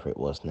ago, whatever it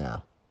was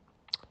now.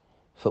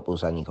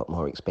 Football's only got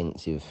more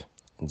expensive,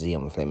 and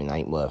Zian Fleming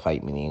ain't worth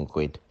 £8 million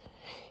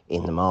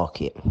in the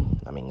market.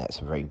 I mean, that's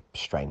a very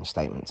strange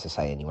statement to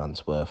say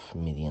anyone's worth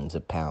millions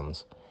of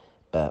pounds,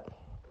 but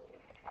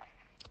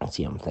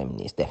Zian Fleming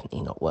is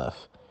definitely not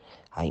worth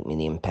 £8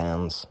 million.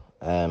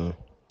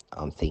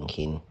 I'm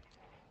thinking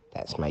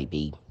that's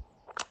maybe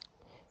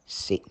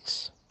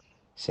 6,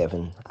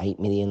 7, 8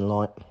 million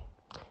light,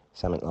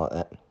 something like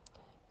that.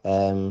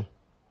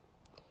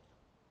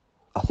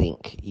 I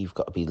think you've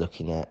got to be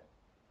looking at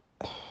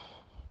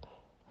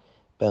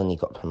Burnley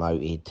got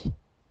promoted,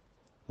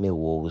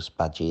 Millwall's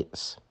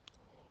budgets.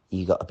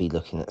 You've got to be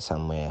looking at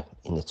somewhere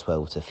in the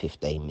 12 to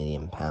 15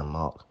 million pound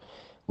mark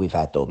with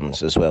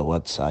add-ons as well,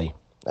 I'd say.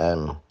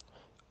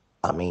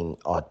 I mean,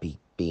 I'd be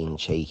being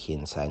cheeky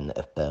and saying that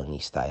if Burnley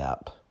stay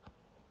up,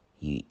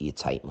 you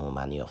take more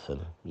money off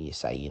them. You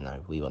say,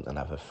 we want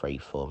another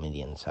 3-4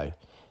 million. So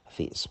if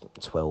it's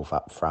 12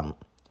 up front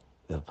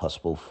with a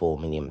possible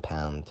 £4 million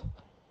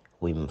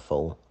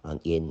windfall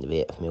at the end of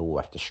it, if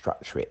Millwall have to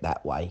structure it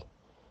that way,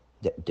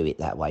 do it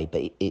that way.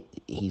 But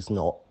he's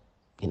not,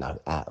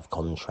 out of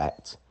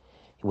contract.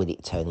 will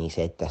it turn his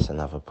head? That's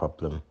another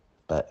problem.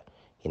 But,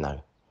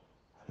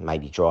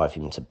 maybe drive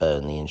him to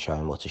Burnley and show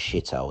him what a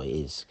shithole it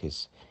is,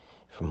 because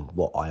from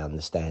what I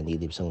understand, he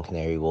lives on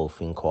Canary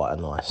Wharf in quite a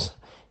nice,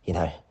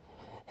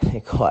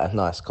 quite a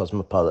nice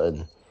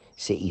cosmopolitan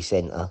city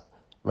centre,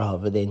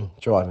 rather than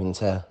driving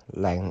to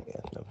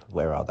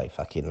where are they,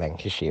 fucking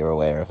Lancashire or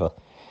wherever,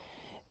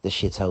 the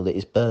shithole that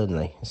is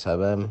Burnley.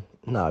 So,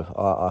 no,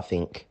 I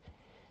think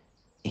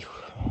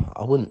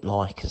I wouldn't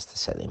like us to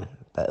sell him,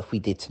 but if we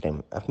did to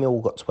them, if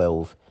Millwall got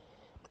 12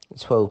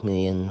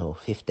 million or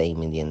 15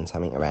 million,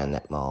 something around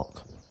that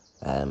mark,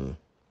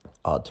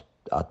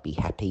 I'd be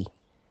happy.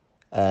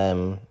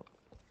 But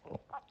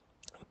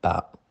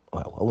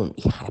I wouldn't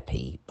be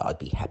happy, but I'd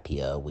be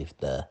happier with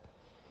the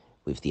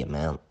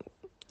amount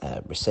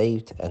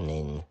received, and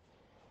then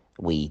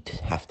we'd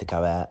have to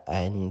go out,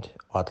 and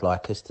I'd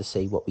like us to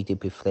see what we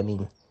did with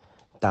Fleming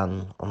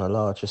done on a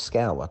larger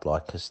scale. I'd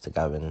like us to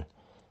go and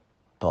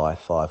buy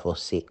 5 or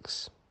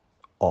 6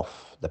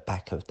 off the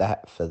back of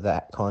that for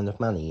that kind of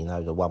money,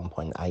 the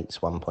 1.8s,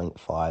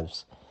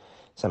 1.5s,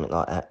 something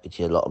like that, which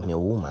is a lot of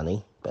Millwall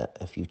money. But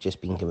if you've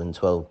just been given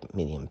 £12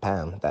 million,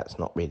 that's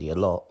not really a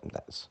lot.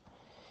 That's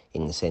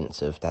in the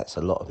sense of that's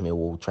a lot of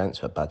Millwall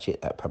transfer budget.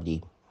 It's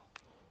probably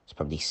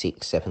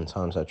 6-7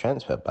 times our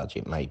transfer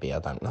budget, maybe, I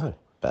don't know.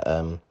 But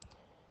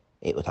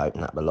it would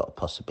open up a lot of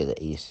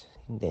possibilities.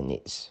 Then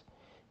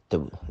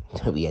do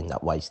we end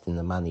up wasting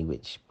the money,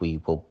 which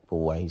we will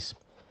always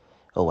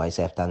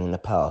have done in the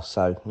past.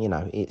 So,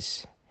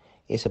 it's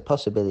a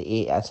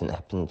possibility. It hasn't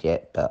happened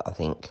yet, but I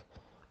think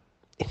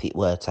if it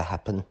were to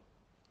happen,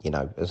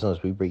 as long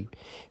as we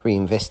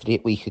reinvested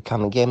it, we could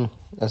come again.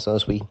 As long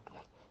as we,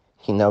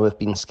 have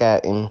been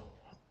scouting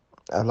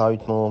a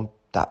load more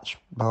Dutch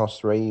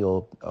mastery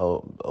or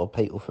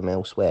people from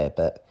elsewhere.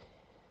 But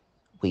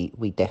we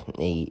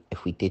definitely,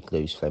 if we did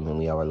lose Fleming,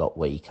 we are a lot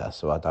weaker.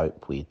 So I'd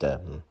hope we'd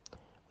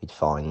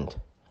find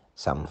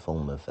some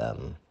form of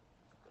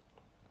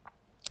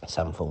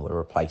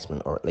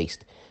replacement, or at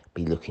least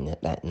be looking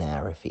at that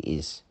now if it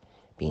is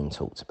being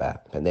talked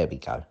about. But there we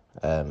go.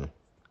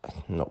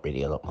 Not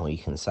really a lot more you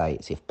can say.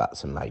 It's if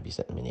buts and maybes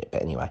at the minute.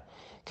 But anyway,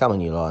 come on,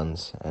 you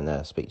Lions,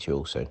 and speak to you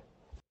all soon.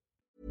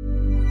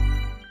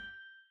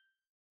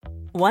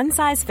 One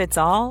size fits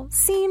all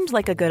seemed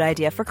like a good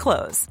idea for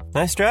clothes.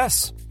 Nice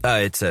dress.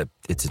 It's a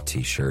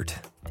t-shirt.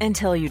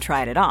 Until you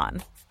tried it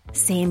on.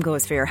 Same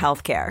goes for your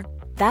healthcare.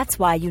 That's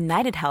why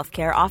United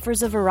Healthcare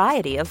offers a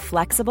variety of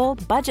flexible,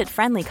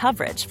 budget-friendly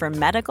coverage for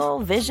medical,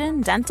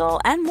 vision,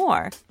 dental, and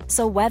more.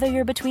 So whether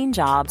you're between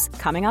jobs,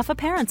 coming off a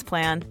parent's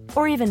plan,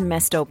 or even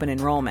missed open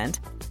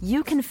enrollment,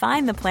 you can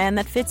find the plan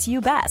that fits you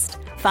best.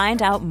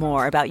 Find out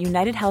more about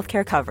United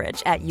Healthcare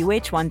coverage at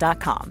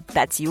uh1.com.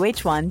 That's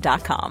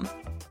uh1.com.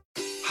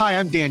 Hi,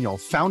 I'm Daniel,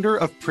 founder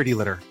of Pretty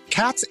Litter.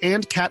 Cats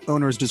and cat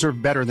owners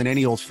deserve better than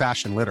any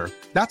old-fashioned litter.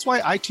 That's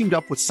why I teamed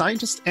up with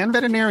scientists and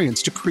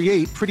veterinarians to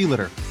create Pretty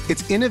Litter.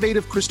 Its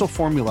innovative crystal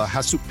formula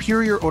has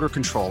superior odor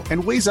control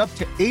and weighs up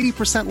to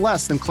 80%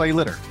 less than clay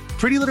litter.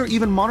 Pretty Litter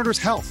even monitors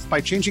health by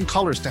changing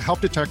colors to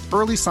help detect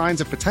early signs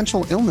of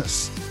potential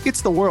illness.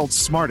 It's the world's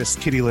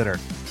smartest kitty litter.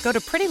 Go to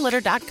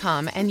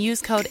prettylitter.com and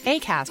use code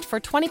ACAST for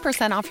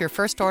 20% off your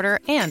first order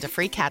and a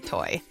free cat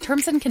toy.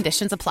 Terms and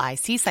conditions apply.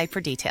 See site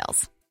for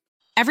details.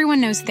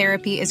 Everyone knows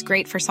therapy is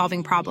great for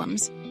solving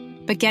problems,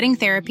 but getting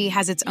therapy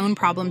has its own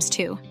problems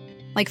too,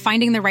 like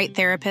finding the right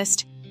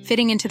therapist,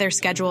 fitting into their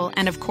schedule,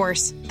 and of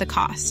course, the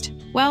cost.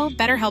 Well,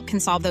 BetterHelp can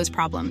solve those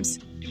problems.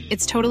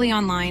 It's totally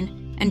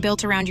online and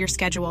built around your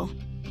schedule.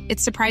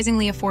 It's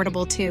surprisingly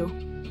affordable too.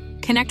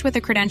 Connect with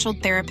a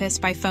credentialed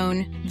therapist by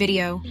phone,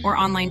 video, or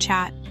online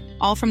chat,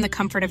 all from the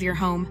comfort of your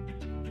home.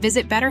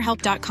 Visit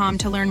BetterHelp.com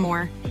to learn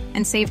more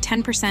and save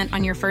 10%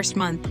 on your first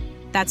month.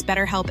 That's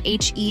BetterHelp,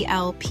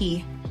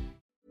 H-E-L-P.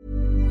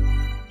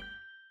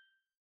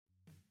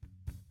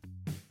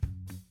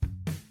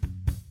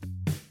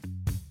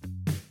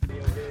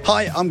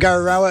 Hi, I'm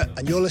Gary Rowett,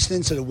 and you're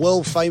listening to the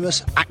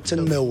world-famous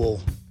Achtung Millwall.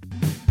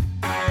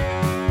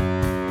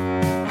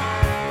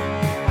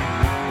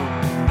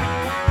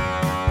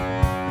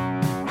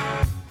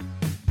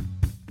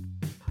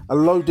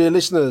 Hello, dear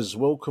listeners.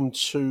 Welcome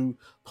to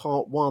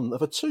part one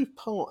of a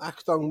two-part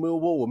Achtung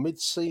Millwall,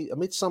 a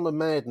Midsummer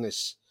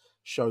Madness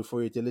show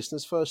for you, dear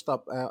listeners. First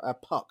up, our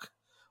puck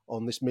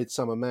on this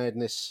Midsummer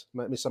Night's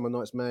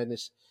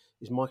Madness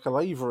is Michael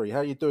Avery.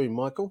 How are you doing,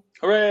 Michael?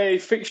 Hooray!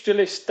 Fixture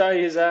list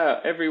day is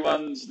out.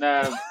 Everyone's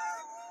now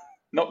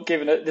not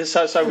giving it.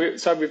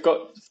 So we've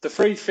got the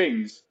three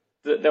things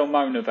that they'll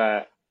moan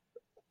about: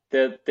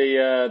 the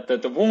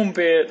warm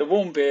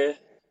beer,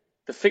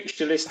 the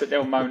fixture list that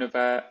they'll moan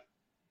about,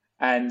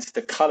 and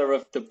the colour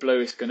of the blue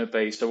it's going to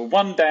be. So we're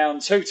 1 down,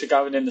 2 to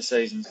go, and then the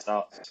season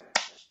starts.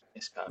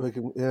 Let's go.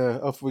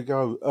 Off we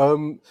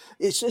go.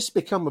 It's just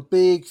become a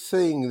big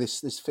thing,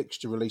 this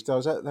fixture release. I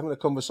was having a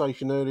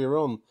conversation earlier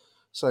on,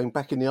 saying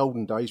back in the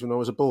olden days when I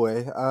was a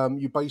boy,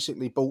 you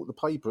basically bought the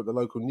paper at the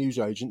local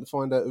newsagent to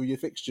find out who your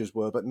fixtures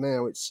were. But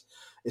now it's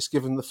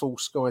given the full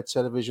Sky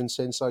Television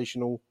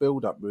sensational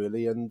build-up,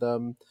 really. And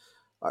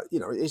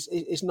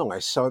it's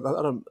nice. So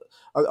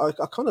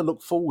I kind of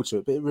look forward to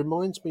it, but it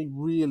reminds me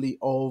really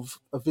of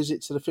a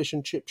visit to the fish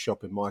and chip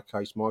shop in my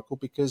case, Michael,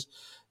 because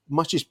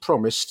much is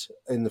promised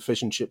in the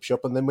fish and chip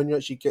shop, and then when you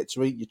actually get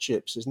to eat your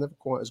chips, it's never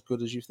quite as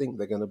good as you think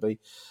they're going to be.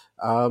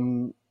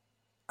 And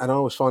I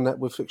always find that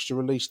with fixture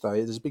release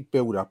day, there's a big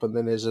build up, and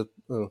then there's a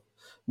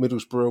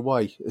Middlesbrough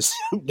away as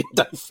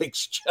midday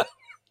fixture.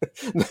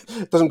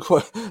 doesn't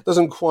quite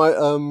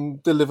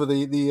deliver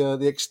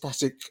the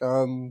ecstatic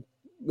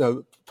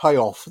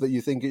payoff that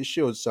you think it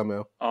should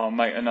somehow. Oh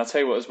mate, and I'll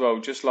tell you what as well.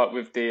 Just like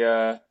with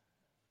the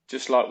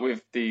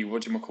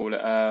what do you call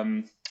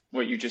it?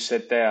 What you just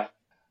said there,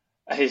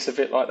 it's a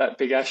bit like that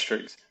big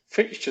asterisk.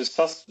 Fixtures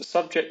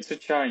subject to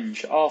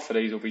change. Half of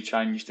these will be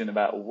changed in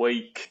about a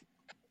week.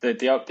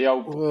 The old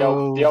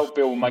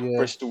bill will make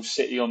Bristol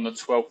City on the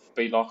 12th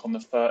be like on the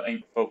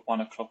 13th at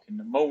 1 o'clock in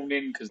the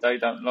morning because they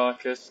don't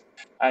like us.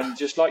 And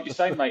just like you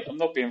say, mate, I'm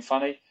not being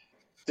funny.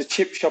 The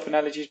chip shop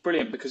analogy is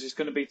brilliant because it's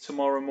going to be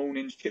tomorrow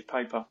morning's chip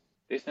paper,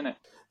 isn't it?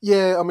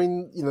 Yeah, I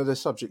mean, they're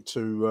subject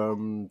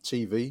to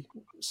TV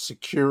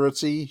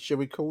security, shall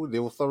we call it,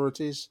 the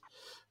authorities,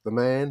 the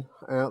man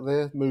out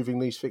there moving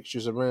these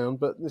fixtures around.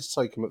 But let's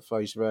take them at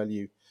face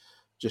value,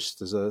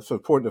 just as for a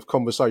point of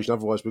conversation.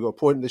 Otherwise, we've got a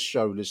point in this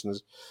show,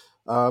 listeners.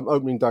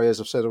 Opening day, as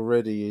I've said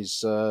already, is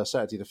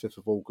Saturday the 5th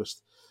of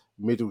August,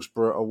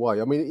 Middlesbrough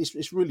away. I mean,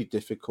 it's really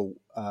difficult,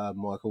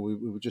 Michael. We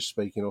were just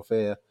speaking off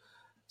air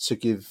to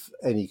give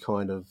any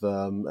kind of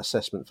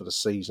assessment for the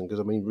season because,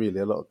 I mean, really,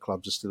 a lot of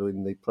clubs are still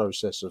in the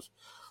process of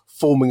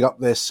forming up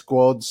their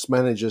squads.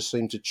 Managers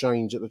seem to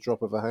change at the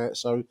drop of a hat.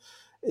 So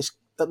it's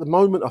at the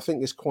moment, I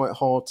think it's quite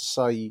hard to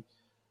say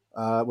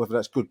whether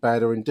that's good,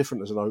 bad or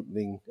indifferent as an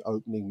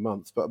opening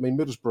month. But, I mean,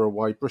 Middlesbrough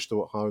away,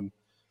 Bristol at home,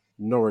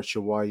 Norwich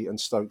away and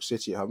Stoke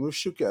City at home. We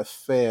should get a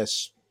fair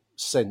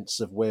sense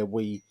of where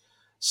we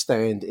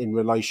stand in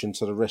relation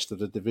to the rest of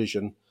the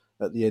division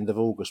at the end of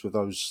August with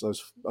those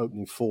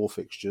opening 4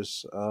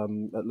 fixtures,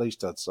 at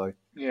least I'd say.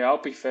 Yeah, I'll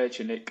be fair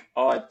to you, Nick.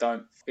 I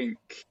don't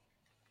think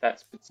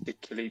that's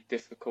particularly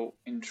difficult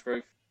in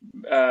truth.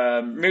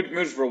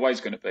 Middlesbrough away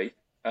is going to be.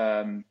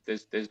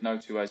 There's no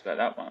two ways about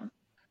that one.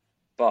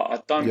 But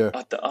I don't.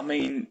 Yeah. I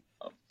mean,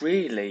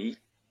 really.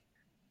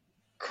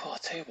 God, I'll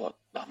tell you what.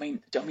 I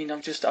mean,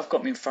 I've got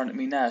them in front of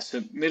me now.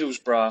 So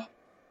Middlesbrough,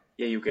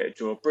 yeah, you'll get a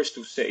draw.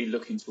 Bristol City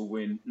looking to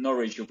win.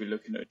 Norwich, you'll be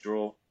looking at a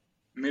draw.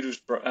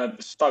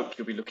 Stoke,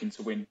 you'll be looking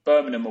to win.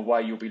 Birmingham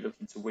away, you'll be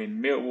looking to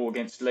win. Millwall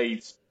against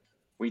Leeds,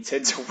 we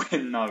tend to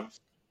win those.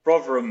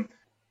 Rotherham,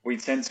 we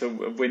tend to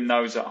win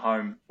those at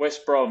home.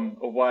 West Brom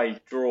away,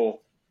 draw.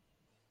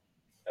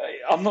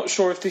 I'm not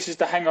sure if this is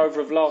the hangover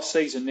of last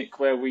season, Nick,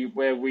 where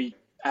we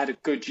had a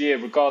good year,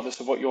 regardless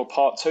of what your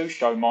part 2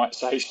 show might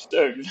say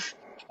soon.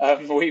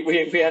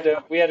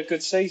 We had a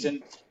good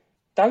season.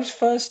 Those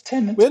first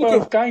 10 and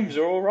 12 games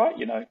are all right,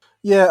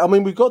 Yeah, I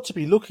mean, we've got to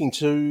be looking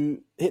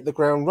to hit the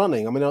ground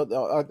running. I mean, I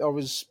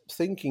was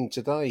thinking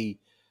today,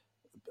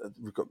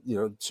 we've got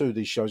 2 of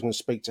these shows. I'm going to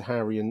speak to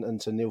Harry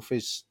and to Neil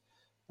Fizz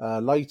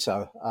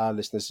later.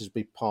 Listeners, this will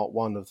be part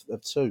 1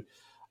 of 2.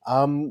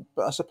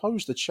 But I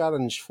suppose the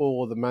challenge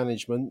for the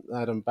management,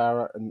 Adam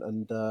Barrett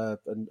and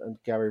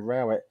Gary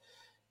Rowett,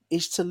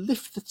 is to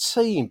lift the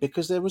team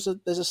because there's a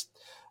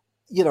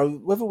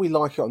whether we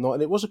like it or not,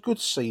 and it was a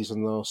good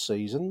season last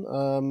season,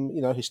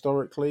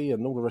 historically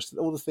and all the rest of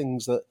all the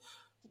things that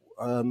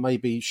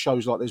maybe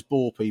shows like this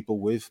bore people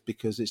with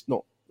because it's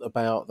not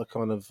about the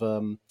kind of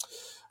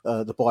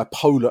the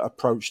bipolar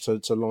approach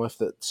to life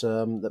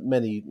that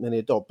many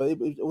adopt. But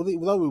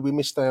although we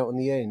missed out in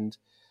the end,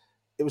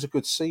 it was a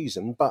good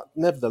season. But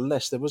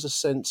nevertheless, there was a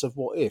sense of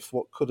what if,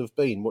 what could have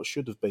been, what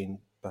should have been,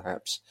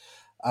 perhaps.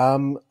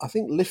 I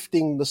think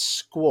lifting the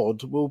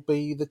squad will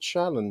be the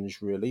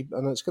challenge, really,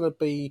 and it's going to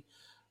be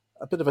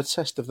a bit of a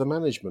test of the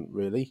management,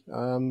 really,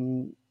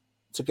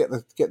 to get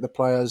the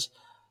players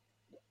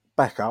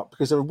back up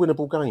because there are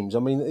winnable games. I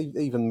mean,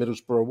 even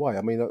Middlesbrough away.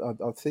 I mean,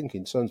 I think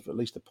in terms of at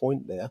least a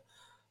point there,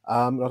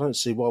 I don't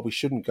see why we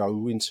shouldn't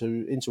go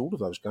into all of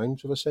those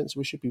games with a sense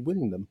we should be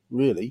winning them.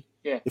 Really,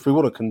 yeah. If we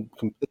want to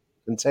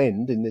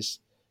contend in this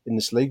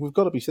league, we've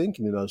got to be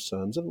thinking in those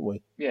terms, haven't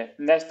we? Yeah,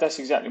 and that's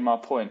exactly my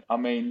point. I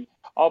mean,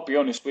 I'll be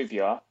honest with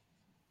you,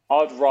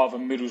 I'd rather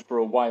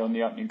Middlesbrough away on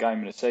the opening game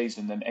of the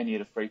season than any of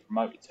the 3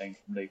 promoted teams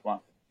from League One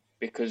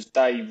because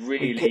they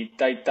really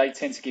they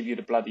tend to give you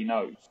the bloody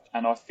nose.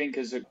 And I think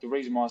the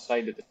reason why I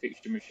say that the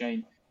fixture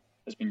machine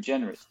has been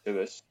generous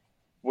to us,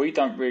 we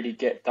don't really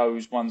get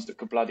those ones that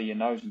could bloody your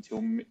nose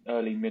until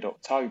early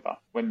mid-October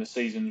when the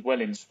season's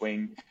well in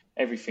swing,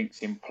 everything's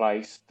in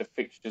place, the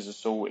fixtures are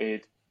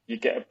sorted. You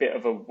get a bit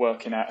of a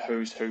working out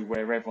who's who,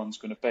 where everyone's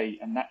going to be,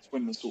 and that's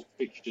when the sort of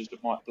fixtures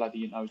that might bloody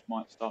your nose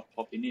might start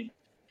popping in.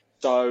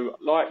 So,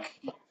 like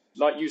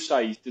you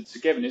say, the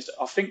togetherness.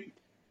 I think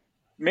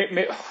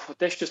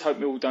let's just hope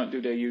Millwall don't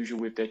do their usual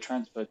with their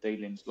transfer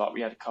dealings like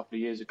we had a couple of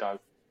years ago,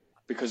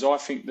 because I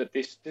think that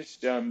this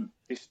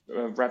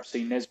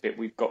Rabsy Nesbitt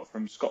we've got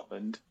from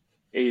Scotland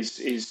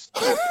is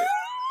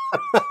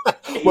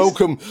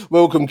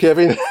welcome,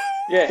 Kevin.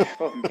 Yeah,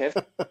 welcome,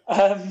 Kev.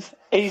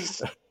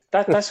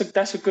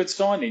 that's a good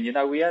signing. You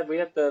know, we had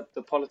the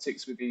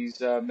politics with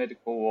his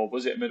medical, or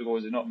was it medical, or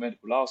was it not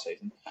medical last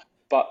season?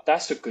 But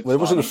that's a good Well, it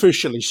wasn't signing.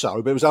 officially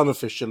so, but it was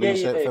unofficially. Yeah,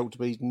 It yeah, felt to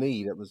be his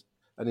knee that was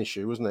an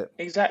issue, wasn't it?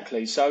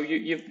 exactly. So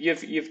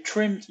you've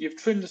trimmed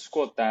the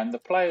squad down. The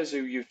players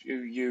who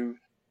you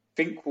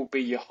think will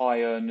be your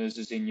high earners,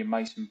 as in your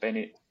Mason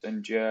Bennett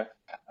and your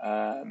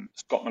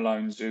Scott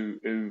Malone's,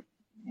 who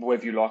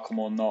whether you like them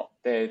or not,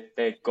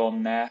 they're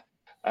gone now.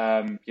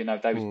 You know,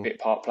 they was bit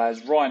part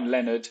players. Ryan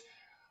Leonard,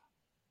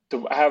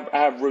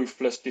 how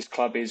ruthless this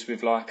club is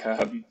with like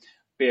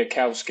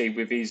Biakowski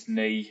with his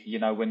knee. You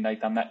know, when they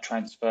done that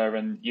transfer,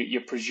 and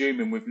you're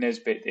presuming with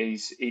Nesbitt,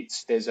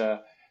 there's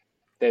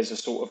a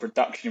sort of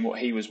reduction in what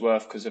he was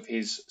worth because of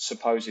his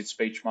supposed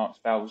speech marks,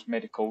 vowels,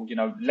 medical. You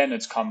know,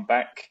 Leonard's come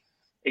back.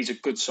 He's a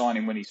good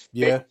signing when he's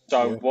fit.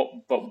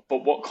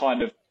 What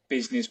kind of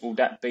business will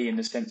that be in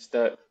the sense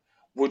that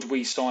would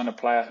we sign a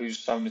player who's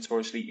so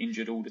notoriously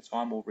injured all the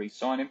time or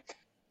re-sign him?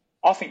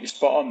 I think you're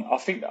spot on. I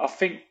think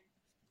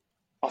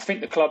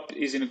the club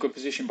is in a good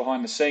position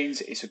behind the scenes.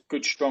 It's a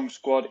good, strong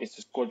squad. It's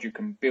a squad you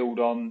can build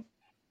on.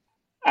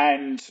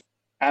 And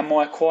am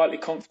I quietly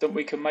confident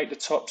we can make the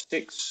top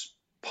six?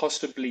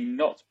 Possibly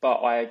not,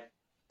 but I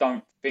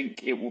don't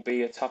think it will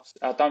be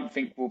I don't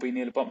think we'll be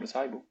near the bottom of the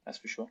table. That's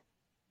for sure.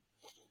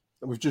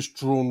 We've just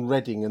drawn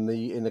Reading in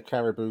the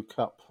Caribou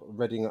Cup.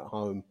 Reading at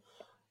home.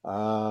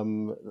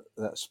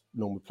 That's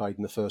normally played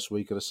in the first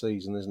week of the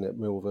season, isn't it?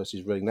 Mill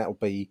versus Reading. That'll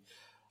be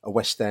a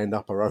West End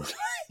upper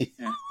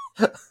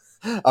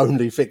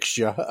only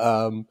fixture.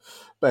 But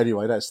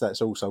anyway,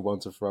 that's also one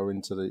to throw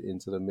into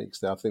the mix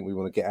there. I think we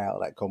want to get out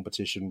of that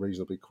competition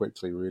reasonably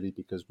quickly, really,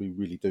 because we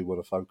really do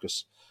want to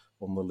focus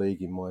on the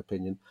league, in my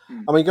opinion.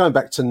 I mean, going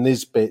back to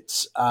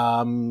Nisbet,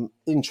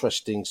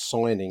 interesting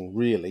signing,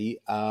 really.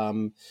 I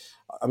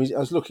mean, I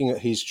was looking at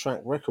his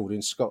track record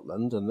in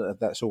Scotland, and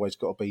that's always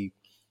got to be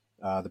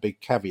the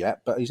big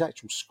caveat. But his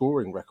actual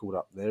scoring record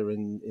up there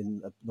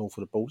in North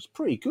of the Ball is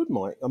pretty good,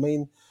 Mike. I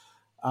mean,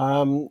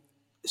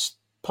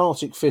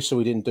 Partick Thistle,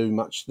 he didn't do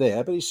much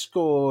there, but he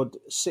scored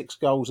 6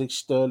 goals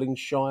against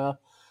Stirlingshire.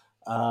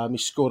 He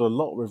scored a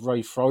lot with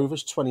Raith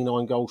Rovers,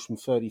 29 goals from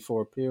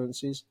 34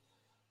 appearances.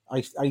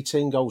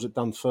 18 goals at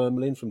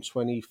Dunfermline from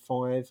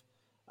 25,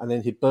 and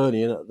then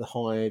Hibernian at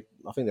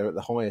I think they're at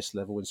the highest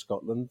level in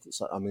Scotland.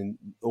 So, I mean,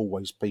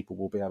 always people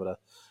will be able to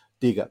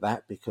dig at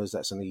that because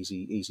that's an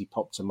easy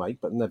pop to make,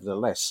 but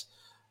nevertheless,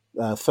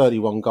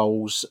 31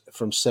 goals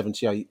from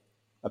 78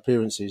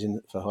 appearances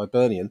for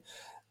Hibernian.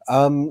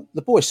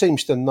 The boy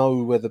seems to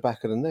know where the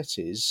back of the net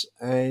is,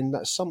 and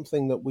that's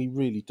something that we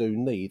really do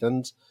need.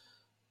 And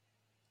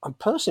I'm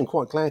personally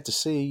quite glad to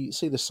see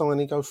the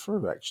signing go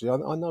through, actually.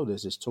 I know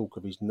there's this talk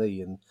of his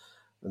knee and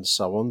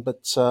so on,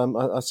 but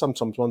I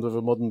sometimes wonder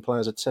if modern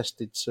players are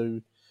tested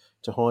to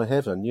high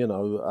heaven. You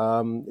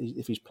know,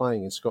 if he's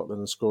playing in Scotland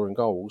and scoring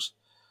goals,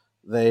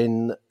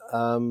 then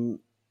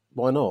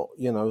why not?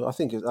 You know, I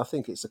think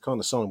it's the kind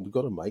of sign we've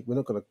got to make. We're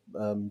not going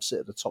to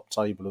sit at the top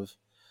table of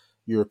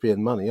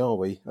European money, are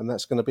we? And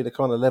that's going to be the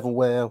kind of level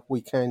where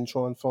we can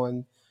try and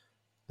find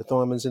the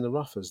diamonds in the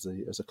rough, as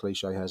the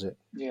cliche has it.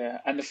 Yeah,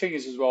 and the thing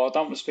is as well, I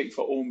don't want to speak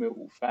for all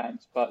Millwall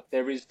fans, but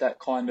there is that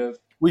kind of...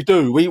 We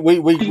do. We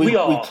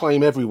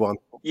claim everyone.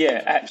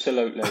 Yeah,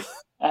 absolutely.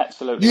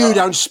 Absolutely. You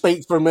don't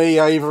speak for me,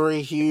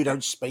 Avery. You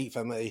don't speak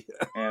for me.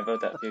 Yeah, I've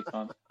heard that a few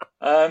times.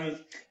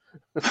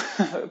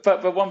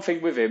 But one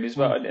thing with him is,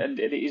 well, and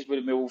it is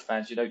with the Millwall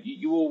fans, you know,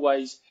 you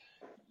always...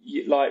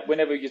 like,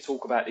 whenever you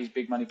talk about these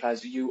big money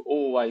players, you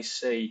always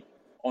see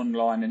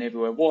online and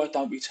everywhere, why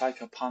don't we take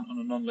a punt on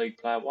a non-league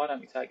player? Why don't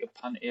we take a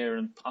punt here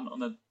and punt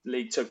on a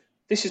League Two?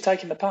 This is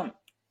taking the punt.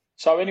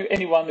 So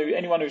anyone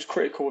who's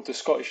critical of the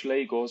Scottish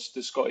League or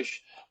the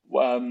Scottish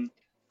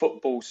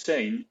football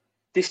scene,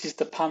 this is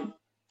the punt,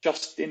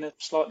 just in a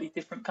slightly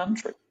different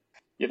country.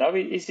 You know,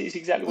 it's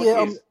exactly what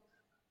it is.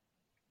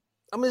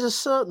 I mean, there's a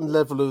certain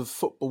level of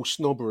football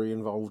snobbery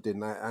involved in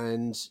that,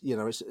 and you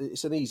know,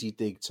 it's an easy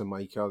dig to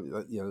make,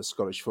 you know, the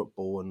Scottish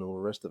football and all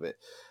the rest of it.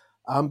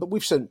 But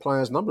we've sent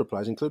a number of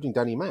players, including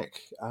Danny Mack.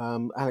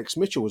 Alex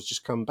Mitchell has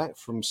just come back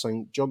from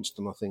St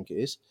Johnstone, I think it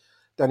is.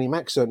 Danny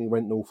Mack certainly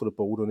went north of the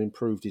ball and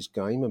improved his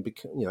game,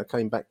 and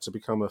came back to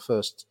become a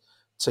first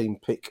team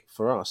pick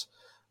for us.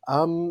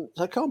 So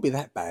it can't be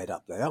that bad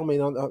up there. I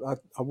mean,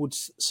 I would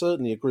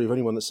certainly agree with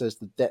anyone that says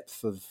the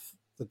depth of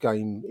the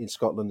game in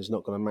Scotland is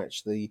not going to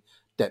match the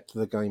depth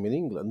of the game in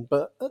England,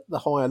 but at the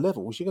higher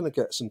levels, you're going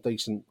to get some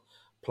decent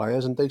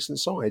players and decent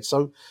sides.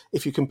 So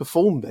if you can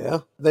perform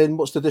there, then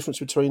what's the difference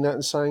between that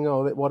and saying,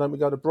 oh, why don't we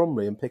go to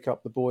Bromley and pick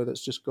up the boy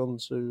that's just gone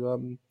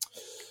to,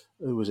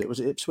 who was it? Was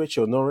it Ipswich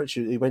or Norwich?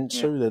 He went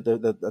to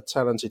the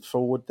talented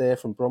forward there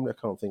from Bromley. I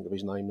can't think of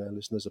his name now,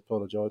 listeners,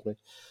 apologise me.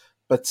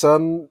 But,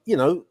 you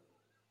know,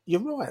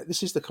 you're right.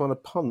 This is the kind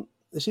of punt.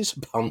 This is a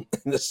punt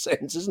in a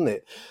sense, isn't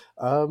it?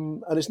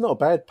 And it's not a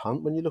bad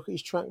punt when you look at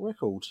his track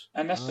record.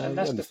 And that's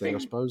the thing, I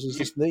suppose, is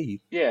this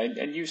need. Yeah,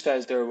 and you say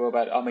as very well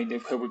about it. I mean,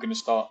 if we're going to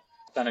start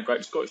down a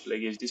great Scottish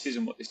league, this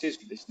isn't what this is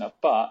for this now.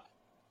 But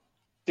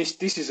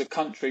this is a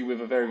country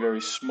with a very,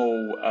 very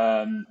small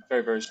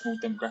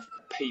demographic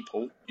of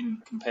people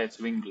compared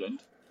to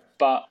England,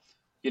 but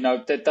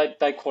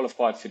they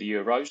qualified for the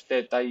Euros.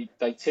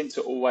 They tend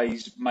to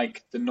always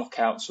make the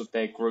knockouts of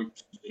their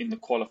groups in the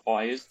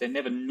qualifiers. They're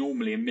never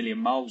normally a million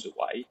miles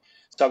away.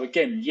 So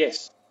again,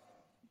 yes,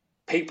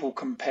 people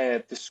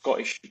compare the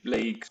Scottish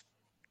League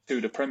to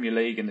the Premier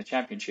League and the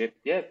Championship.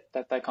 Yeah,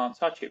 that they can't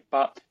touch it.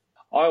 But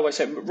I always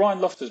say, Ryan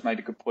Loftus made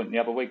a good point the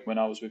other week when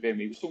I was with him.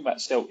 He was talking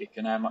about Celtic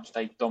and how much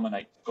they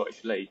dominate the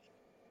Scottish League,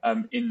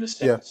 in the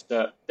sense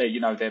that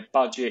their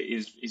budget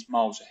is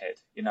miles ahead.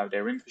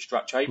 Their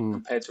infrastructure, even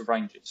compared to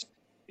Rangers,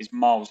 is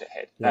miles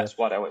ahead. That's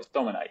why they always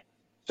dominate.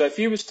 So if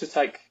you was to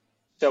take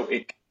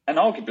Celtic and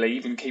arguably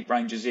even keep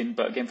Rangers in,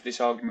 but again for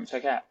this argument,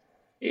 take out,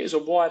 it is a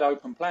wide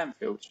open playing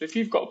field. So if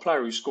you've got a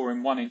player who's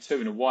scoring 1 and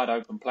 2 in a wide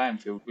open playing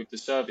field with the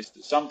service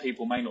that some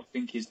people may not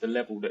think is the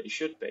level that it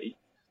should be,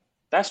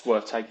 that's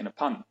worth taking a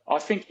punt. I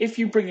think if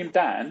you bring him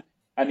down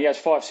and he has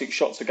 5-6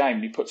 shots a game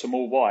and he puts them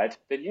all wide,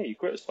 then yeah, you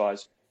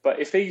criticise. But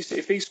if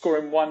he's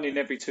scoring 1 in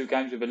every 2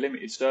 games with a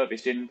limited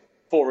service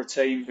for a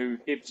team who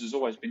Hibs has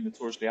always been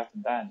notoriously up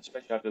and down,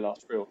 especially over the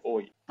last 3 or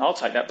 4 years, I'll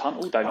take that punt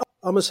all day.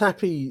 I'm as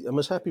happy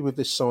with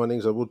this signing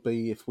as I would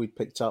be if we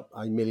picked up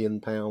a £1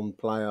 million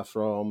player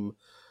from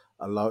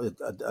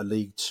a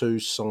League Two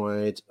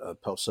side,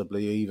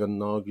 possibly even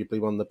arguably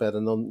one of the better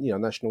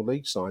National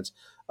League sides.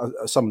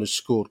 Someone who's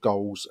scored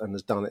goals and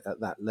has done it at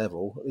that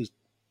level.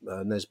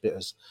 Nesbitt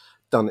has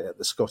done it at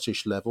the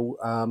Scottish level.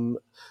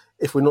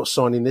 If we're not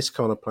signing this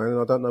kind of player,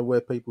 I don't know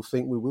where people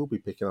think we will be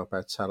picking up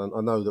our talent.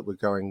 I know that we're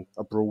going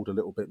abroad a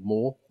little bit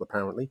more,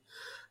 apparently,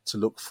 to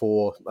look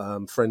for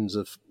friends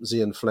of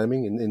Zian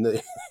Fleming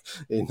in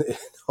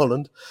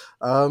Holland.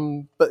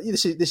 But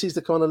this is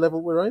the kind of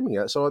level we're aiming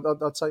at. So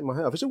I'd take my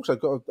hat off. He's also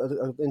got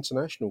an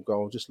international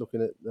goal. Just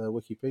looking at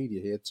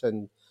Wikipedia here,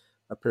 10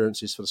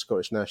 appearances for the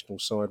Scottish national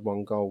side,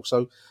 1 goal.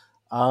 So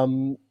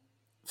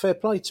fair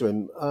play to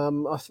him.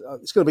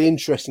 It's going to be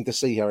interesting to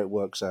see how it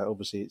works out.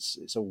 Obviously,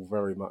 it's all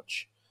very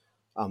much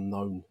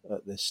unknown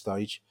at this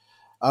stage.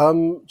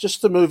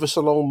 Just to move us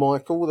along,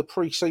 Michael, the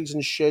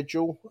pre-season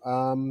schedule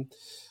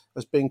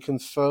has been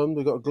confirmed.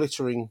 We've got a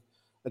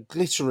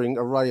glittering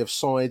array of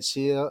sides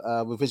here.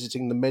 We're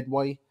visiting the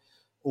Medway,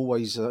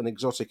 always an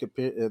exotic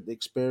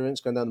experience.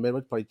 Going down the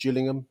Medway to play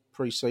Gillingham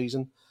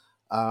pre-season.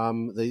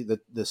 The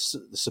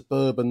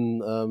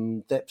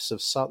suburban depths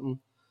of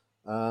Sutton.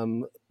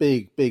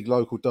 Big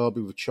local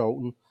derby with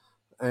Charlton.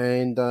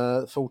 And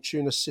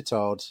Fortuna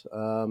Sittard,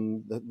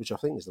 which I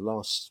think is the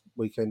last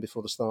weekend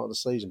before the start of the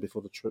season,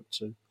 before the trip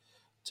to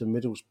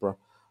Middlesbrough.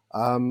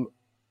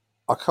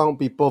 I can't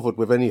be bothered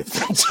with any of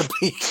them, to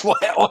be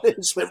quite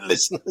honest with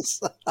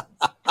listeners.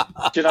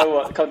 Do you know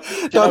what?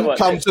 Don't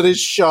come to this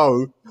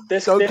show.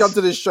 Don't come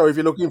to this show if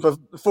you're looking for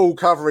full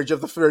coverage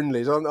of the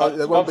friendlies.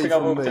 It won't be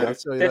from me.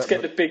 Let's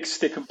get the big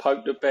stick and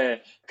poke the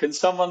bear. Can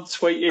someone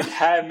tweet in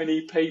how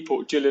many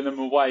people Gillingham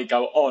away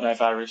go on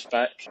Avery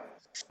back?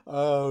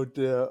 Oh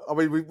dear! I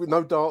mean, we've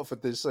no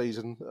Dartford this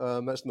season.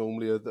 That's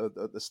normally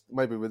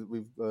maybe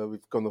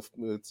we've gone off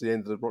to the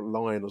end of the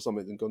line or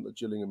something and gone to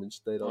Gillingham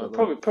instead.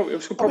 Probably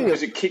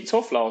because it kicked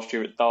off last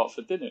year at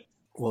Dartford, didn't it?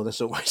 Well, that's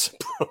always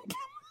a problem,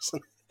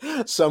 isn't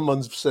it?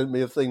 Someone's sent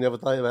me a thing the other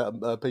day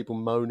about people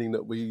moaning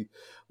that we're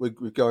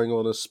going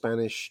on a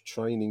Spanish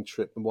training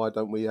trip, and why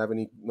don't we have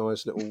any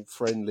nice little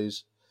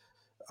friendlies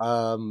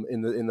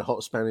in the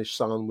hot Spanish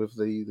sun with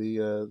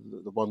the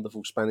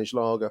wonderful Spanish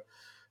lager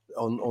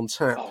on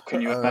tap. Oh,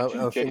 can you imagine?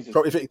 I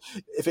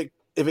think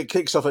if it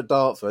kicks off at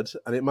Dartford,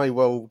 and it may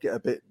well get a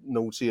bit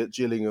naughty at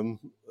Gillingham,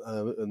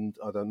 and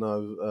I don't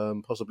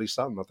know, possibly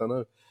Sutton, I don't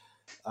know.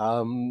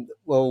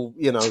 Well,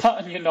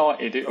 Sutton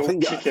United, it all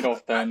kicking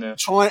off down there.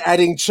 Try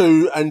adding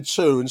 2 and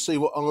 2 and see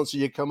what answer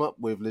you come up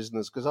with,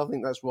 listeners, because I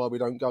think that's why we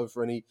don't go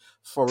for any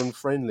foreign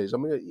friendlies. I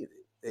mean,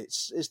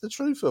 it's the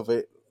truth of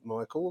it,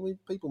 Michael. I mean,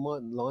 people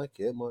mightn't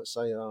like it, might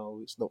say, "Oh,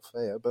 it's not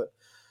fair," but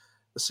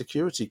the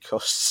security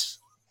costs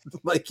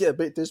make it a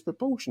bit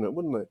disproportionate,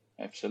 wouldn't it?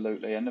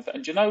 Absolutely, and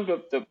you know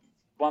the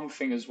one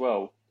thing as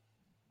well.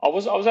 I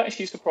was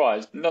actually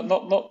surprised.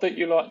 Not that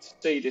you like to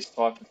see this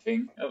type of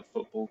thing at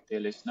football,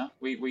 dear listener.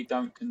 We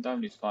don't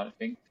condone this kind of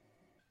thing.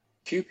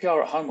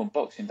 QPR at home on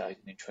Boxing Day is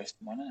an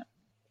interesting one, isn't it?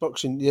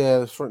 Boxing, yeah,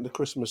 the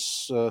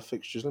Christmas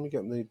fixtures. Let me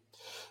get the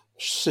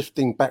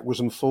sifting backwards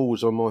and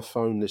forwards on my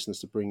phone,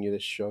 listeners, to bring you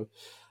this show.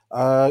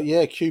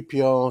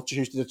 QPR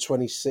Tuesday the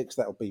 26th.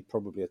 That'll be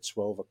probably a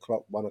 1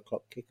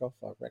 o'clock kickoff,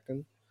 I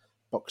reckon.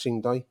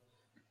 Boxing Day,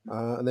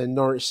 and then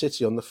Norwich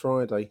City on the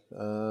Friday.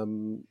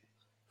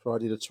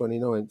 Friday the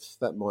 29th.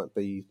 That might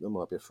be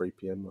a 3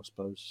 p.m. I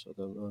suppose. I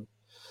don't know.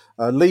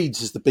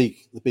 Leeds is the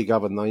big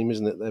other name,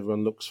 isn't it?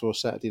 Everyone looks for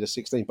Saturday the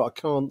 16th, but I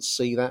can't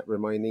see that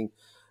remaining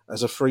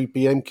as a 3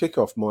 p.m.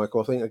 kickoff,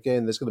 Michael. I think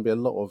again there's going to be a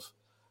lot of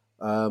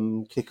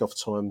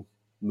kickoff time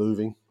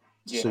moving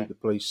to suit the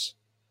police.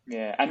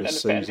 Yeah, and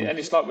it's like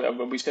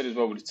we said as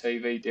well with the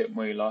TV, didn't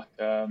we? Like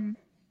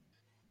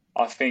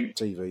I think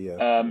TV,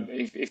 yeah.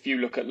 if you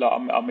look at, like,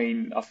 I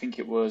mean, I think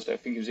it was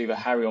either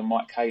Harry or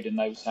Mike Caden.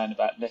 They were saying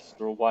about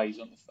Leicester aways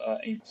on the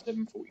 13th,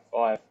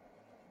 7:45.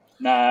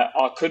 Now,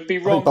 I could be I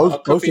think wrong. I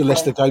both could both be the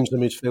Leicester wrong. games in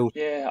the midfield.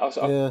 Yeah,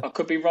 Yeah. I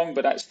could be wrong,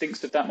 but that stinks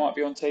that might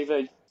be on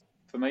TV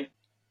for me.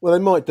 Well, they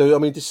might do. I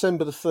mean,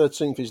 December the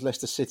 13th is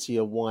Leicester City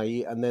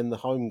away, and then the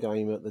home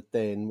game at the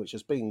Den, which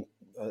has been,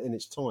 in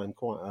its time,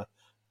 quite a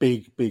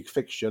big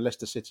fixture.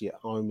 Leicester City at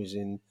home is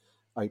in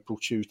April,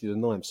 Tuesday the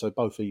 9th, so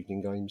both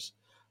evening games.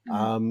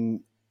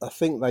 I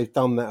think they've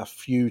done that a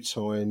few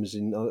times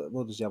in,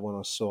 what was the other one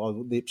I saw?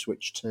 The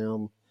Ipswich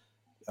Town.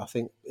 I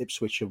think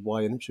Ipswich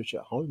away and Ipswich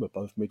at home are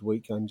both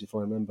midweek games, if I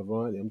remember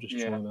rightly. I'm just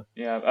trying to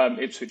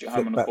Ipswich at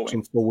home on flip the backwards 14th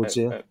and forwards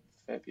here.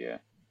 Feb, yeah.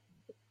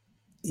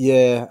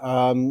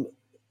 Yeah,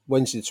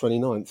 Wednesday the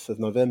 29th of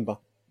November.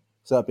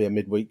 So that'd be a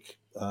midweek,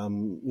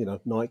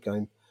 night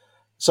game.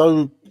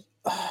 So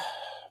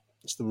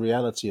it's the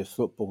reality of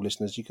football,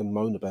 listeners. You can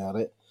moan about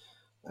it,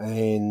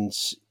 and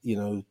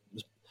you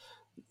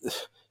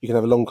can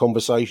have a long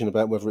conversation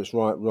about whether it's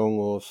right, wrong,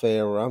 or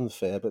fair or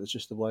unfair. But it's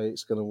just the way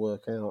it's going to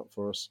work out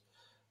for us.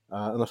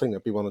 And I think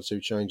there'll be one or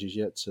two changes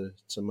yet to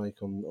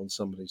make on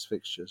some of these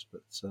fixtures.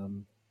 But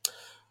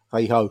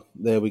hey ho,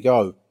 there we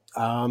go.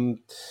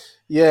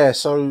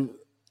 So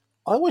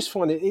I always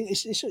find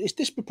it's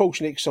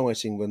disproportionately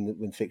exciting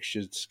when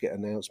fixtures get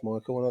announced,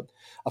 Michael. And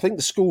I think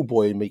the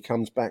schoolboy in me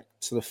comes back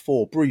to the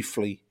fore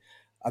briefly,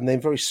 and then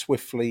very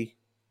swiftly,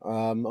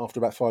 after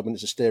about 5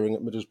 minutes of staring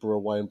at Middlesbrough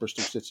away and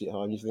Bristol City at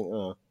home, you think,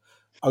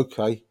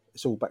 okay,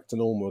 it's all back to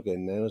normal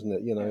again now, isn't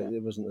it?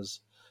 It wasn't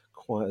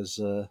quite as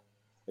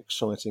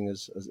exciting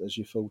as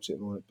you thought it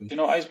might be. Do you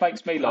know what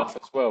makes me laugh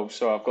as well?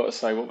 So I've got to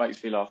say, what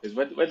makes me laugh is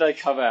when they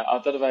come out.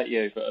 I don't know about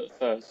you, but at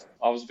first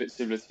I was a bit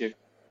similar to you.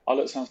 I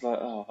looked, sounds like,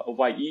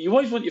 wait. You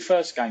always want your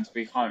first game to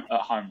be at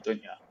home,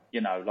 don't you?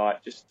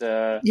 Just.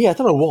 Yeah, I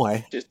don't know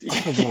why. I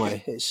don't know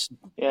why. It's a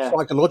yeah.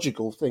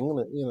 psychological thing, isn't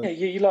it? Yeah,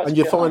 you like and to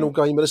your be at final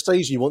home. game of the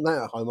season, you want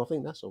that at home. I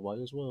think that's a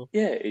way as well.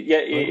 Yeah, it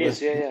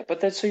is. Yeah. But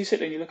then, so you sit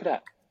there and you look at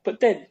that. But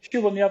then,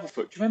 still on the other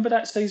foot, do you remember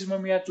that season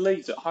when we had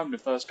Leeds at home, the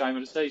first game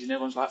of the season?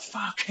 Everyone's like,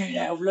 fucking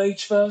hell,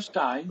 Leeds first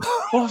game?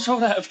 What's all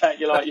that about?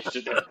 You're like,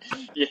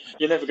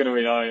 you're never going to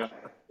win, are you?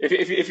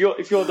 If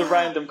you're the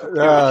random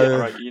computer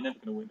generator, you're never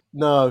going to win.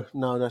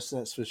 No,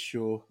 that's for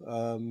sure.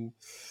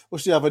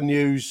 What's the other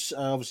news?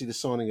 Obviously, the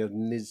signing of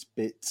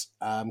Nisbet.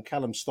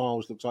 Callum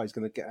Styles looks like he's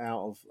going to get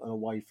out of and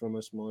away from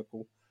us,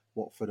 Michael.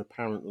 Watford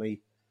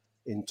apparently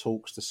in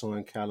talks to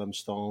sign Callum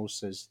Styles,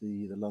 says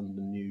the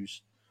London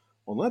News.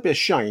 Well, that'd be a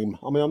shame.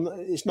 I mean,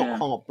 it's not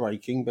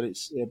heartbreaking, but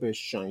it'd be a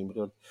shame.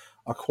 Because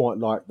I quite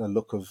like the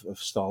look of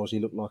Styles. He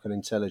looked like an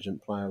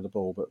intelligent player of the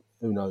ball, but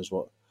who knows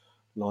what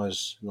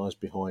lies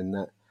behind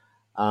that.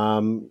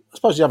 I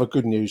suppose the other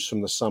good news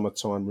from the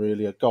summertime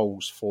really are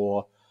goals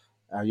for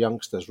our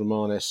youngsters.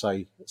 Roman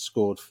Esse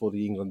scored for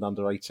the England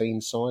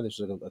under-18 side. This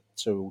was a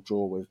 2-2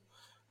 draw with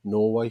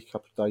Norway a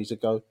couple of days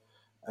ago.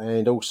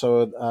 And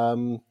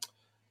also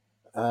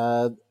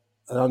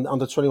an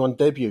under-21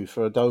 debut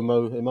for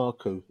Adomo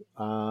Imaku,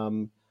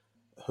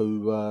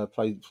 who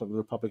played for the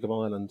Republic of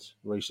Ireland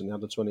recently,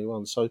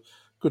 under-21. So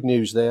good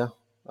news there.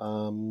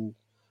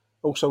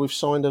 Also, we've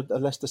signed a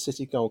Leicester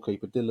City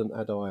goalkeeper, Dylan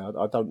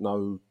Adai. I don't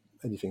know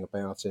anything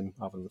about him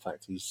other than the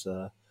fact he's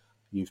a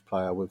youth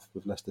player with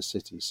Leicester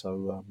City.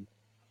 So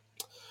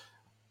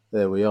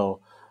there we are.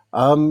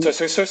 So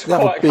it's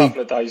quite a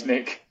couple of days,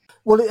 Nick.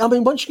 Well, I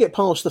mean, once you get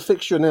past the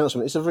fixture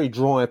announcement, it's a very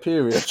dry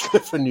period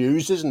for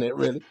news, isn't it,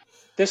 really?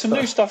 There's some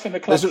new stuff in the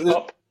club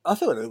shop. I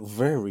thought it looked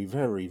very,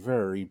 very,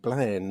 very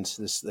bland,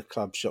 the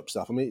club shop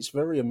stuff. I mean, it's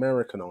very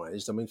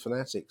Americanised. I mean,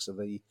 Fanatics are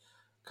the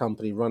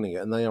company running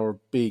it, and they are a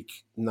big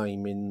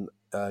name in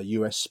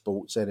US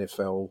sports,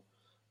 NFL,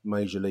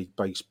 Major League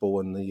Baseball,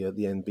 and the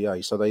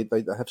NBA. So they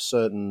have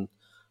certain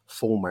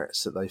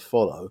formats that they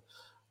follow.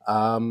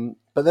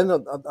 But then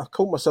I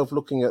caught myself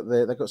looking at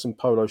they've got some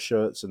polo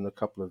shirts and a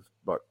couple of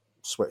like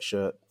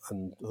sweatshirt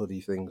and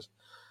hoodie things,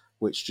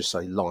 which just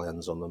say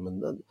Lions on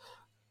them.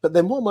 But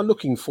then what am I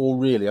looking for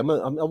really? I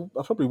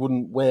probably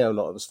wouldn't wear a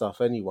lot of the stuff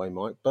anyway,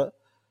 Mike, but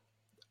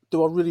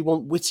do I really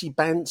want witty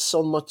bants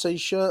on my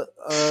T-shirt?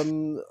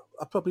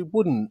 I probably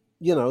wouldn't.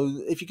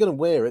 If you're going to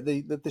wear it,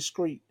 the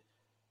discreet,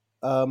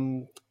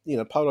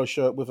 polo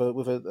shirt with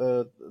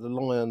the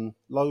lion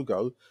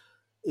logo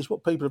is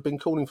what people have been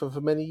calling for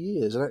many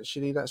years, and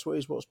actually that's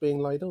what's being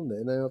laid on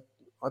there. Now,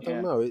 I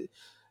don't know.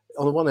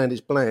 On the one hand, it's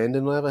bland,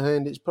 and on the other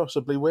hand, it's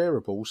possibly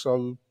wearable.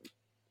 So,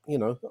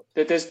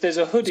 there's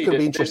a hoodie. It's going to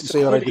be interesting to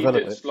see how they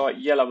develop it. Like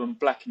yellow and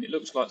black, and it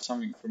looks like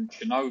something from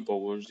Chernobyl,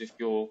 or as if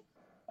you're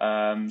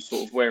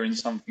sort of wearing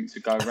something to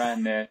go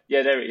around there.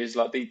 Yeah, there it is,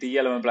 like the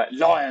yellow and black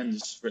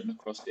Lions written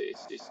across it.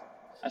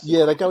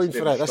 They're going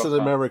for that. That's an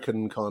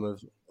American kind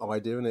of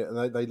idea, isn't it?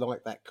 And they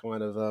like that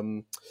kind of,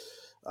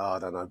 I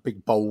don't know,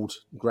 big, bold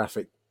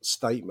graphic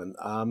statement.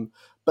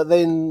 But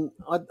then,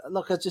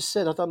 like I just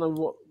said, I don't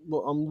know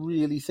what I'm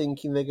really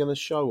thinking they're going to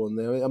show on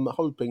there. I'm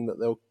hoping that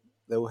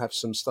they'll have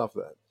some stuff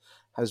that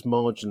has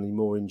marginally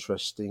more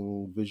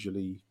interesting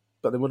visually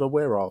But then would I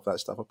wear half that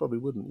stuff? I probably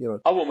wouldn't, you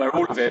know. I wouldn't wear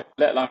all of it,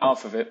 let alone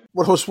half of it.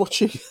 Well, I was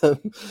watching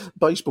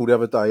baseball the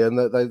other day, and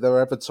they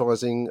were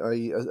advertising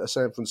a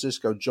San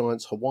Francisco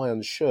Giants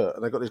Hawaiian shirt,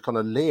 and they got this kind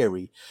of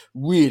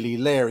really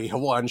leery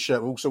Hawaiian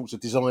shirt with all sorts of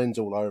designs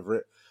all over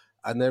it,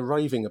 and they're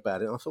raving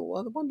about it. I thought,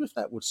 well, I wonder if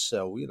that would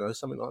sell, you know,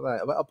 something like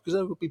that, because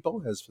there would be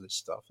buyers for this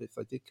stuff if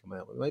they did come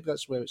out. Maybe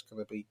that's where it's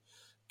going to be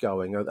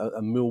going,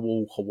 a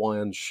Millwall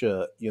Hawaiian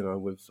shirt, you know,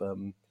 with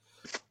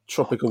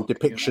tropical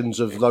depictions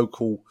of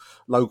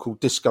local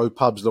disco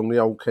pubs along the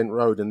old Kent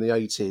Road in the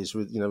 80s,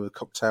 with, you know, with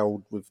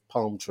cocktailed with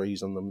palm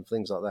trees on them and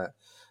things like that.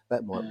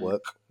 That might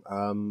work.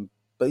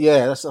 But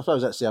yeah, I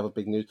suppose that's the other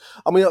big news.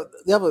 I mean,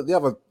 the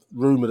other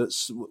rumour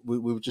that's we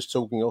were just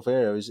talking off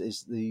air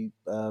is the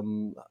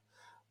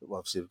well,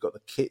 obviously we've got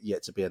the kit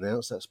yet to be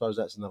announced. I suppose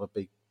that's another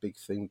big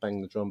thing.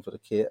 Bang the drum for the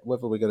kit.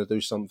 Whether we're going to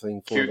do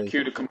something for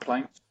cue the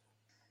complaints.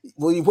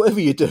 Well, whatever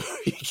you do,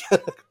 you're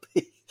going to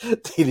be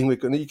dealing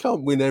with. You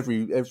can't win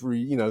every,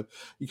 you know,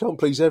 you can't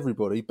please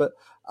everybody. But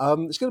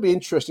it's going to be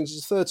interesting.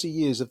 It's 30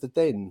 years of the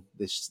Den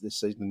this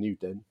season, the new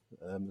Den,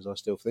 as I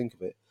still think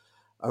of it.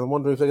 And I'm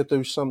wondering if they're going to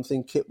do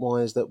something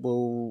kit-wise that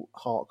will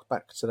hark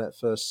back to that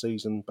first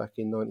season back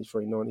in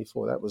 93,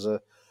 94. That was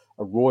a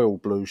royal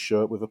blue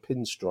shirt with a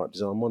pinstripe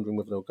design. I'm wondering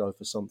whether they'll go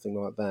for something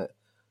like that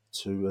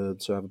to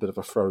have a bit of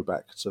a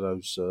throwback to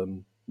those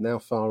now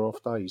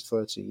far-off days,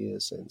 30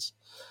 years since.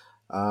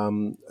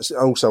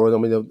 Also, I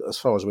mean, as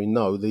far as we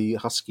know, the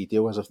Husky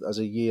deal has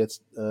a year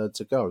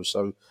to go.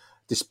 So,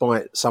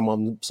 despite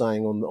someone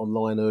saying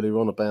online earlier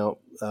on about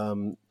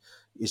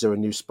is there a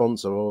new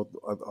sponsor, or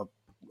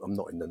I'm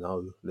not in the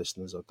know,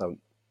 listeners. I don't.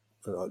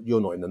 You're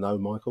not in the know,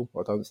 Michael.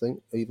 I don't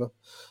think either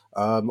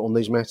on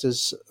these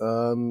matters.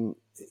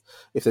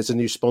 If there's a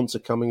new sponsor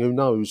coming, who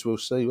knows? We'll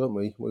see, won't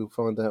we? We'll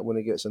find out when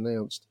it gets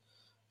announced.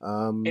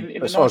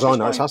 As far as I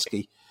know, it's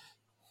Husky.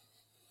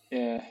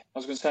 Yeah, I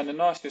was going to say in the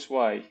nicest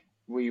way.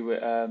 We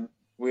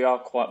are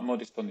quite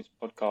modest on this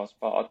podcast,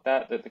 but I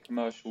doubt that the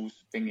commercials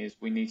thing is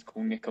we need to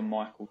call Nick and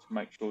Michael to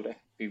make sure they're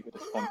happy with the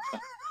sponsor.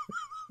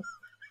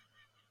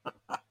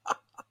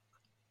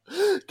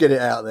 Get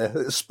it out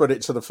there. Spread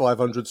it to the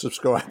 500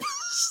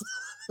 subscribers.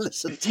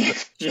 Listen to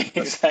it. Yeah,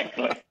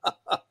 exactly.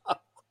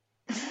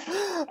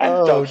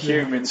 And Doug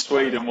Hume in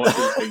Sweden, what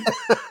do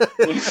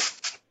you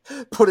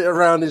think? Put it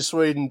around in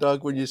Sweden,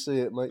 Doug, when you see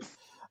it, mate.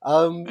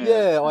 I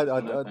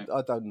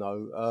don't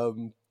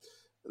know.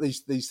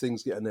 These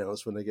things get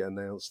announced when they get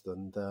announced,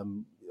 and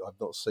I've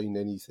not seen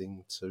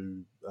anything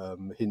to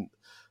hint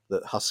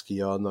that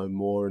Husky are no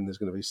more, and there's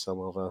going to be some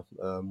other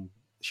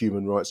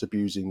human rights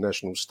abusing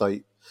national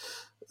state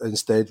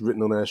instead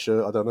written on our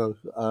shirt. I don't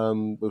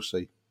know. We'll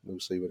see. We'll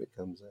see when it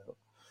comes out.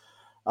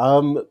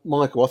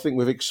 Michael, I think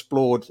we've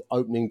explored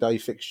opening day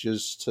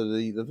fixtures to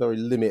the very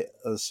limit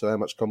as to how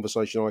much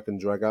conversation I can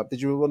drag up.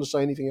 Did you want to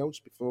say anything else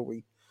before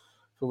we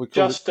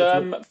just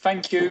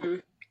thank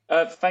you.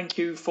 Thank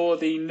you for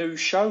the new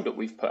show that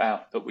we've put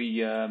out. That we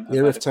have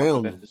Erith had a couple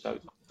of Town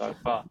episodes so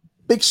far.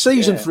 Big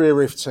season for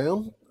Erith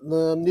Town.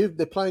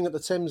 They're playing at the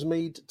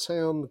Thamesmead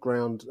Town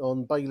Ground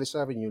on Bayliss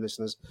Avenue,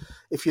 listeners.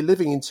 If you're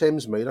living in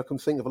Thamesmead, I can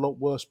think of a lot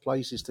worse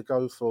places to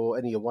go for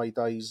any away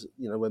days,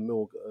 you know, when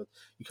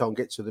you can't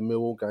get to the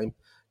Millwall game.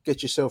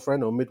 Get yourself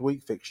around on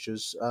midweek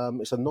fixtures.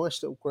 It's a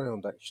nice little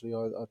ground, actually.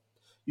 I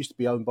used to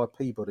be owned by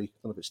Peabody. I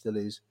don't know if it still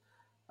is.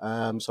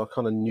 So I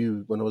kind of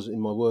knew when I was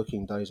in my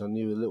working days, I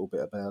knew a little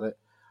bit about it.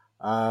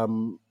 Are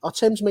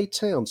Thamesmead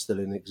Town still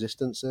in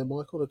existence there,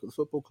 Michael? Look at the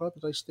football club. Are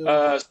they still?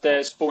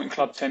 There's Sporting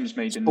Club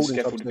Thamesmead in the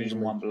Scaffold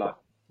Division 1 below.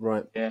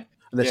 Right. Yeah.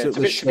 To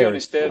be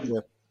honest, they're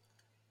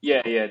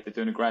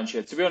doing a grand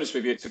share. To be honest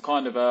with you, it's a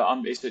kind of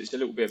it's a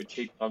little bit of a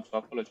cheap plug, so I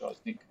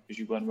apologise, Nick, because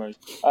you weren't raised.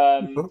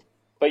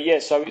 But yeah,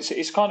 so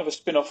it's kind of a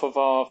spin-off of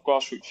our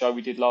grassroots show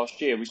we did last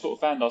year. We sort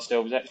of found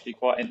ourselves actually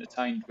quite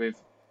entertained with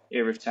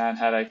Erith Town,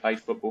 how they played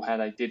football, how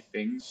they did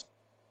things.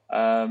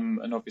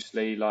 And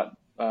obviously,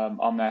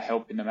 I'm now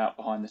helping them out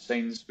behind the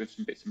scenes with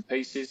some bits and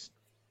pieces,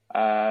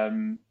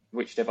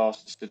 which they've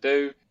asked us to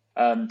do.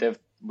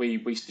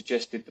 We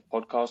suggested the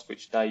podcast,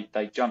 which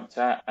they jumped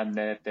at, and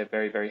they're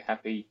very, very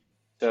happy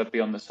to be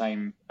on the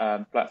same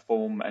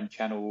platform and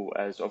channel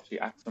as obviously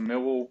Achtung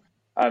Millwall.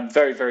 I'm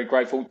very, very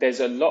grateful.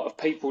 There's a lot of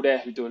people there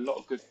who do a lot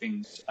of good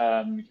things.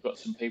 You've got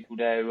some people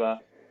there who are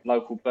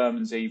local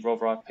Bermondsey,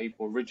 Rotherhithe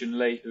people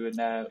originally who are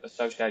now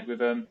associated with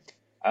them.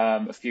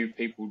 A few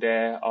people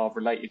there are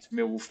related to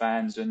Millwall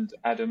fans, and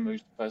Adam,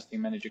 who's the first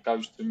team manager,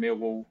 goes to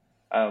Millwall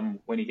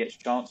when he gets a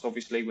chance,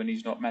 obviously, when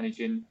he's not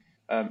managing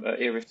at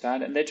Erith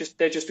Town. And they're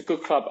just a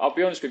good club. I'll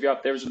be honest with you,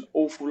 there is an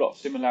awful lot of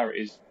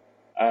similarities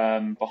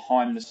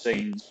behind the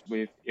scenes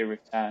with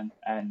Erith Town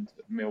and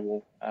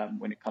Millwall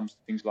when it comes to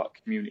things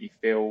like community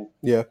feel,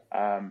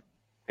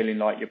 feeling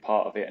like you're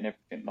part of it and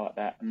everything like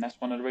that. And that's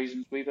one of the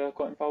reasons we've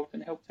got involved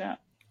and helped out.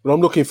 Well,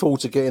 I'm looking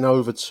forward to getting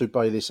over to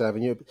Bayliss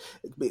Avenue.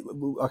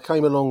 I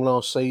came along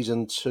last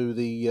season to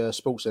the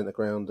Sports Centre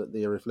ground at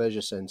the Erith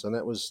Leisure Centre, and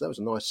that was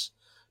a nice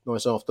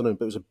afternoon.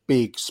 But it was a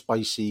big,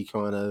 spacey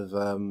kind of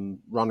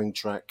running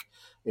track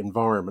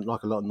environment,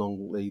 like a lot of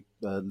non-league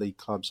league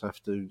clubs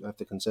have to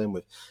contend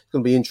with. It's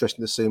going to be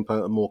interesting to see him play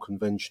at a more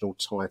conventional,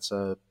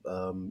 tighter,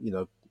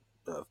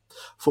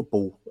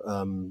 football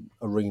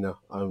arena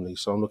only.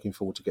 So I'm looking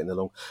forward to getting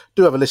along.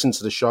 Do have a listen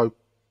to the show,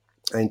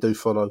 and do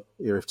follow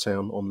Erith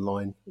Town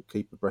online.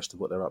 Keep abreast of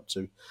what they're up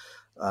to.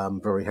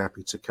 Very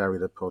happy to carry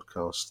the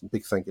podcast.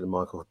 Big thank you to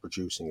Michael for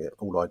producing it.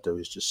 All I do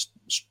is just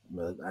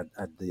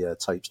add the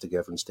tapes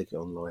together and stick it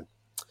online.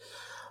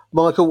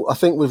 Michael, I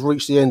think we've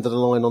reached the end of the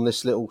line on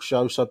this little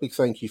show, so big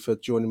thank you for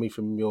joining me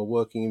from your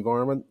working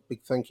environment.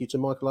 Big thank you to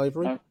Michael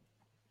Avery. No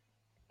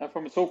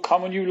problem at all.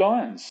 Come on, you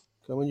Lions.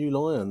 Come on, you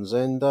Lions.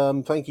 And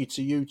thank you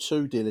to you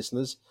too, dear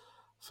listeners,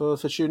 for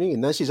tuning in.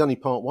 This is only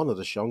part one of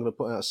the show. I'm going to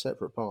put out a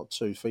separate part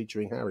two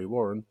featuring Harry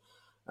Warren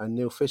and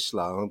Neil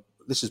Fissler.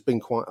 This has been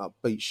quite an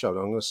upbeat show.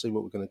 I'm going to see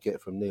what we're going to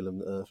get from Neil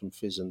and from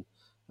Fizz and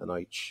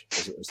H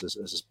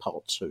as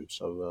part two.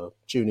 So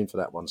tune in for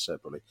that one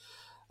separately.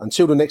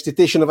 Until the next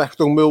edition of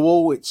Achtung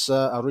Millwall, it's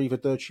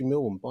Arrivederci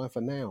Mill, and bye for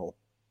now.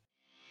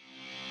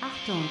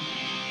 Achtung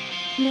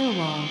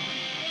Millwall.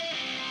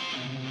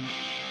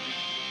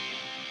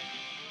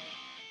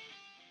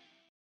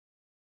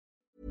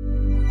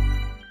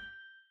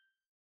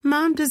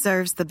 Mom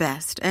deserves the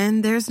best,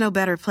 and there's no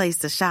better place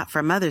to shop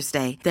for Mother's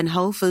Day than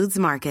Whole Foods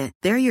Market.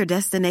 They're your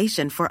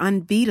destination for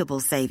unbeatable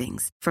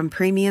savings, from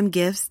premium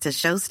gifts to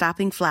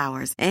show-stopping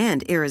flowers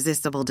and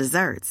irresistible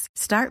desserts.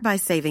 Start by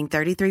saving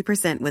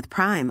 33% with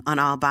Prime on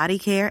all body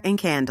care and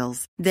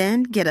candles.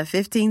 Then get a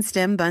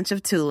 15-stem bunch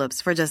of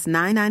tulips for just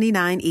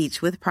 $9.99 each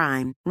with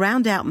Prime.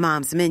 Round out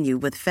Mom's menu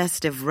with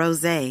festive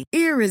rosé,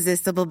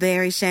 irresistible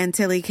berry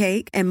chantilly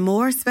cake, and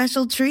more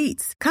special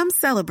treats. Come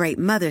celebrate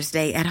Mother's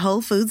Day at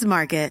Whole Foods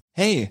Market.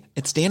 Hey,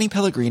 it's Danny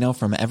Pellegrino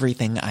from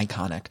Everything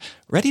Iconic.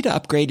 Ready to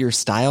upgrade your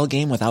style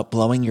game without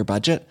blowing your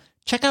budget?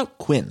 Check out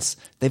Quince.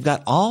 They've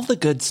got all the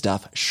good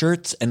stuff,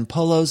 shirts and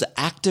polos,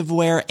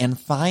 activewear, and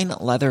fine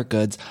leather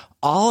goods,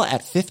 all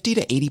at 50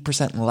 to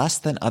 80% less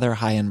than other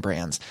high-end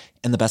brands.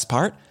 And the best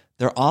part?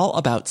 They're all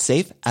about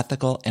safe,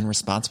 ethical, and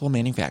responsible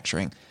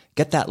manufacturing.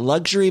 Get that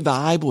luxury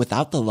vibe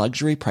without the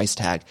luxury price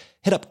tag.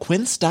 Hit up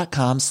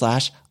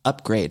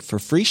quince.com/upgrade for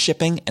free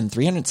shipping and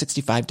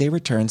 365-day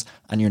returns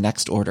on your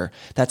next order.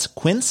 That's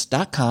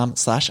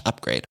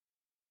quince.com/upgrade.